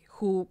Gang-Tae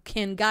who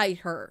can guide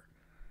her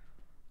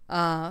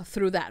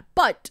through that.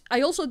 But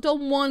I also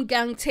don't want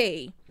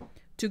Gang-Tae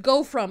to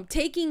go from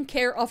taking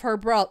care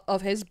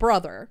of his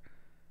brother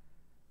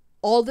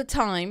all the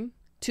time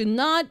to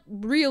not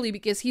really,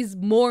 because he's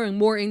more and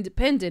more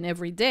independent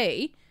every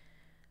day,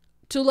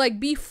 to like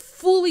be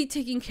fully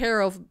taking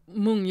care of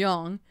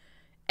Mun-Yeong,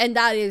 and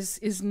that is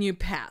his new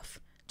path.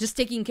 Just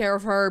taking care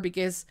of her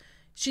because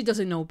she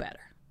doesn't know better.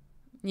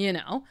 You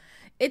know?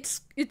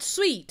 It's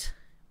sweet,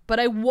 but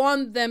I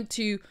want them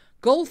to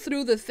go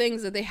through the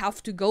things that they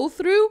have to go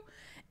through,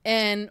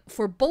 and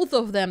for both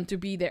of them to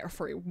be there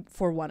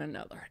for one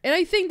another. And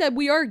I think that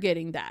we are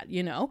getting that,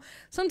 you know?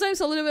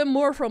 Sometimes a little bit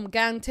more from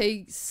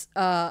Gang-Tae's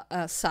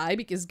side,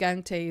 because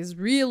Gang-Tae is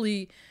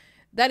really,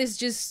 that is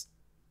just,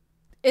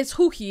 it's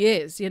who he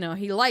is, you know.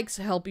 He likes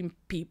helping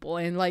people,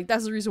 and like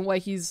that's the reason why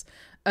he's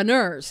a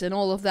nurse and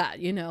all of that,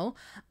 you know.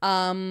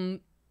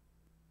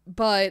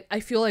 But I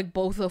feel like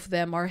both of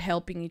them are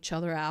helping each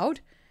other out,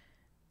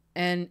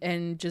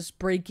 and just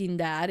breaking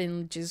that,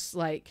 and just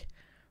like,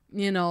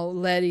 you know,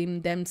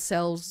 letting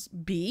themselves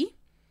be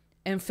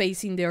and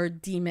facing their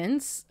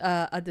demons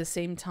at the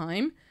same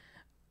time.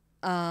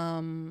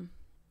 Even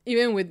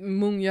with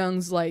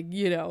Mun-Yeong's like,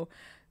 you know,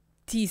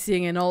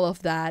 teasing and all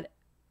of that,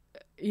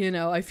 you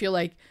know, I feel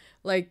like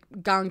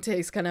Gang-Tae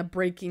is kind of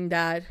breaking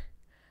that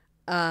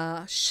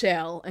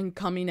shell and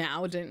coming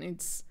out, and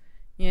it's,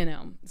 you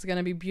know, it's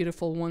gonna be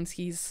beautiful once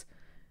he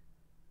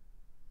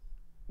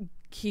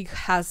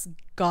has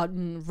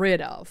gotten rid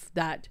of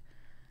that,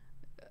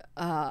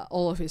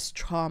 all of his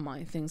trauma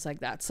and things like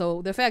that.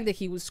 So the fact that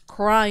he was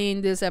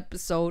crying this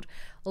episode,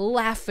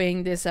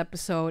 laughing this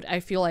episode, I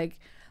feel like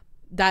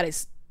that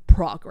is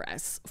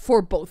progress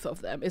for both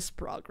of them. It's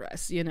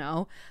progress, you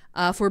know,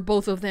 for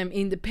both of them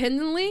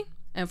independently,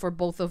 and for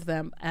both of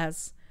them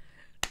as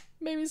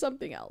maybe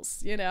something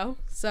else, you know.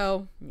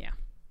 So yeah.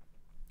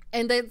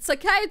 And the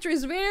psychiatrist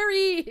is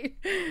very,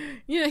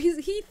 you know,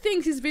 he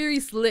thinks he's very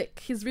slick,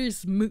 he's very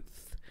smooth,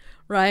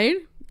 right?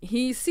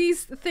 He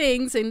sees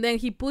things and then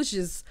he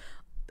pushes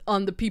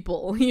on the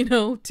people, you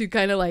know, to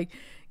kind of like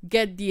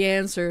get the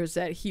answers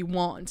that he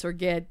wants, or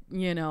get,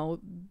 you know,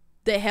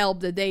 the help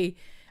that they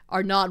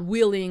are not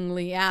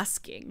willingly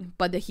asking,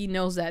 but that he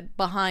knows that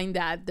behind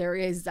that there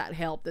is that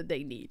help that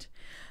they need.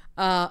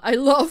 I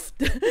loved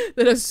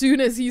that as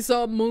soon as he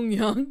saw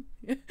Mun-Yeong,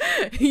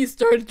 he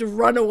started to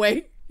run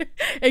away.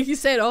 And he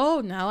said,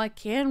 oh, now I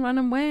can't run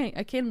away.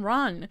 I can't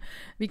run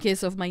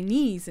because of my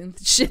knees and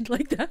shit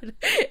like that.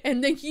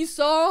 And then he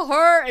saw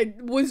her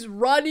and was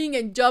running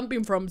and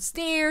jumping from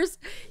stairs.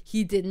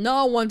 He did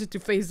not want to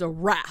face the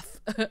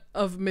wrath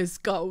of Miss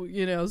Go,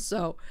 you know,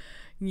 so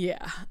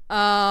yeah.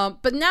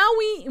 But now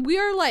we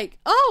are like,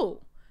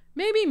 oh,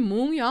 maybe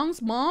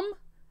Mun-Yeong's mom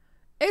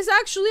is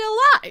actually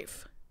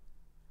alive.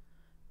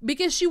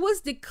 Because she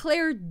was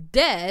declared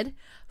dead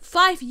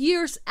 5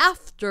 years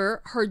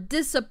after her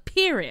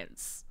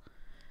disappearance.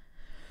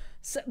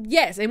 So,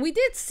 yes, and we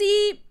did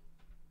see...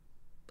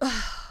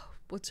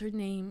 what's her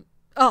name?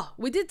 Oh,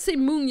 we did see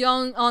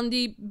Mun-Yeong on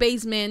the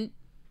basement.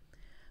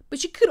 But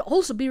she could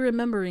also be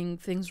remembering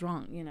things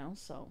wrong, you know?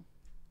 So,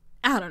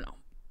 I don't know.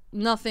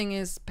 Nothing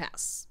is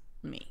past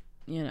me,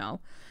 you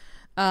know?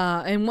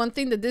 And one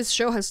thing that this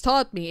show has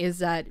taught me is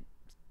that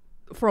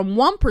from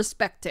one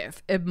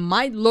perspective, it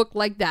might look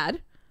like that.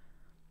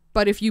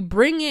 But if you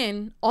bring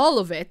in all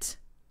of it,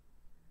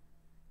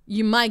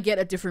 you might get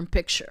a different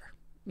picture,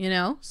 you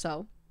know?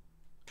 So,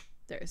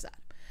 there's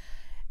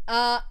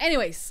that.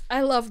 Anyways,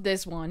 I love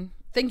this one.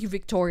 Thank you,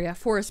 Victoria,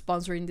 for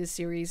sponsoring this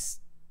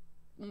series.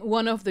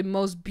 One of the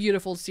most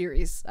beautiful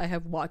series I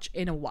have watched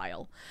in a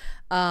while.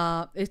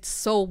 It's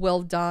so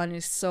well done.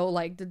 It's so,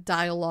 like, the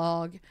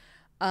dialogue,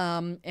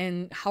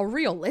 and how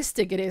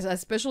realistic it is,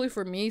 especially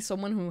for me,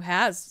 someone who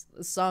has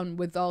a son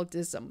with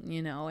autism,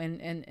 you know,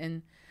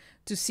 and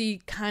to see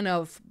kind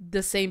of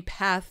the same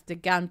path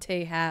that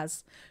Gang-Tae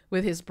has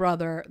with his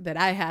brother that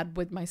I had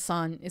with my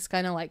son is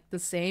kind of like the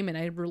same, and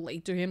I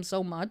relate to him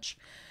so much.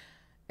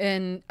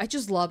 And I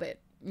just love it,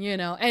 you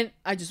know. And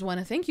I just want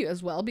to thank you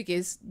as well,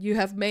 because you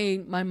have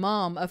made my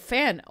mom a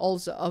fan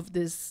also of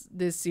this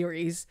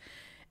series.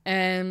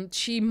 And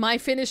she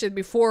might finish it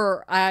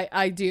before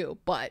I do,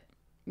 but,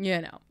 you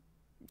know,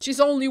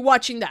 she's only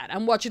watching that.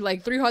 I'm watching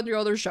like 300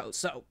 other shows,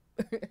 so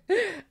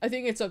I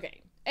think it's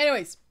okay.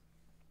 Anyways,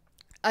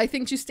 I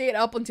think she stayed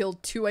up until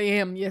 2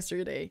 a.m.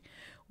 yesterday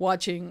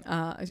watching,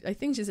 I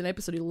think she's in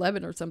episode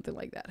 11 or something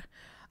like that.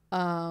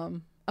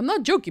 I'm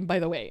not joking, by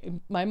the way.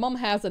 My mom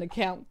has an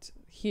account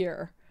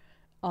here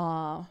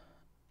on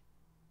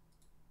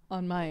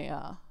my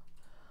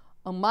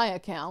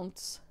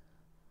accounts.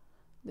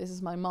 This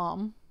is my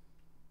mom.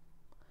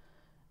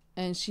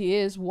 And she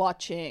is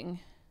watching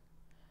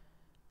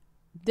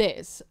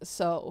this.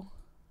 So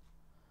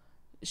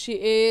she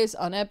is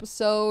on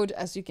episode,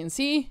 as you can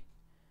see,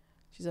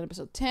 she's on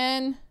episode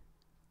 10.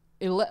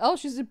 Oh,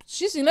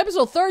 she's in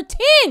episode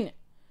 13!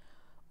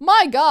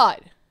 My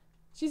God!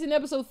 She's in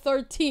episode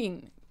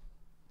 13.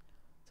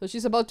 So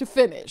she's about to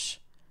finish.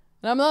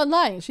 And I'm not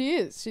lying, she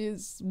is.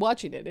 She's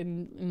watching it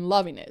and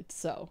loving it.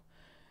 So,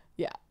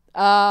 yeah.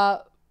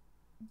 But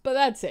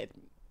that's it.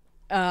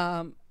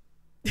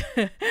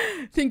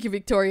 Thank you,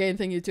 Victoria, and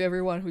thank you to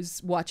everyone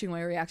who's watching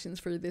my reactions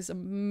for this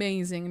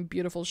amazing and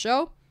beautiful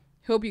show.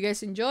 Hope you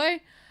guys enjoy.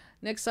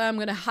 Next time I'm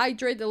gonna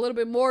hydrate a little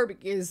bit more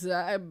because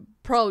I'm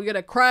probably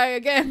gonna cry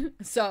again.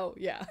 So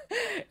yeah.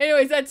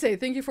 Anyways, that's it.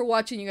 Thank you for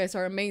watching. You guys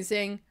are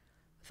amazing.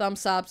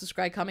 Thumbs up,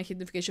 subscribe, comment, hit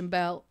notification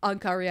bell,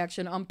 UNCUT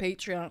reaction on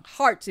Patreon,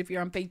 hearts if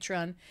you're on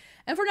Patreon.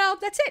 And for now,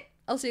 that's it.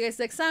 I'll see you guys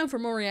next time for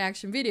more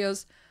reaction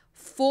videos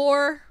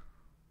for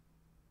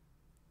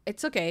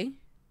It's Okay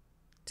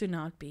to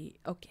Not Be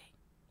Okay.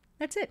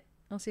 That's it.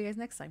 I'll see you guys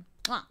next time.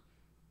 Mwah.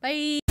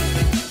 Bye.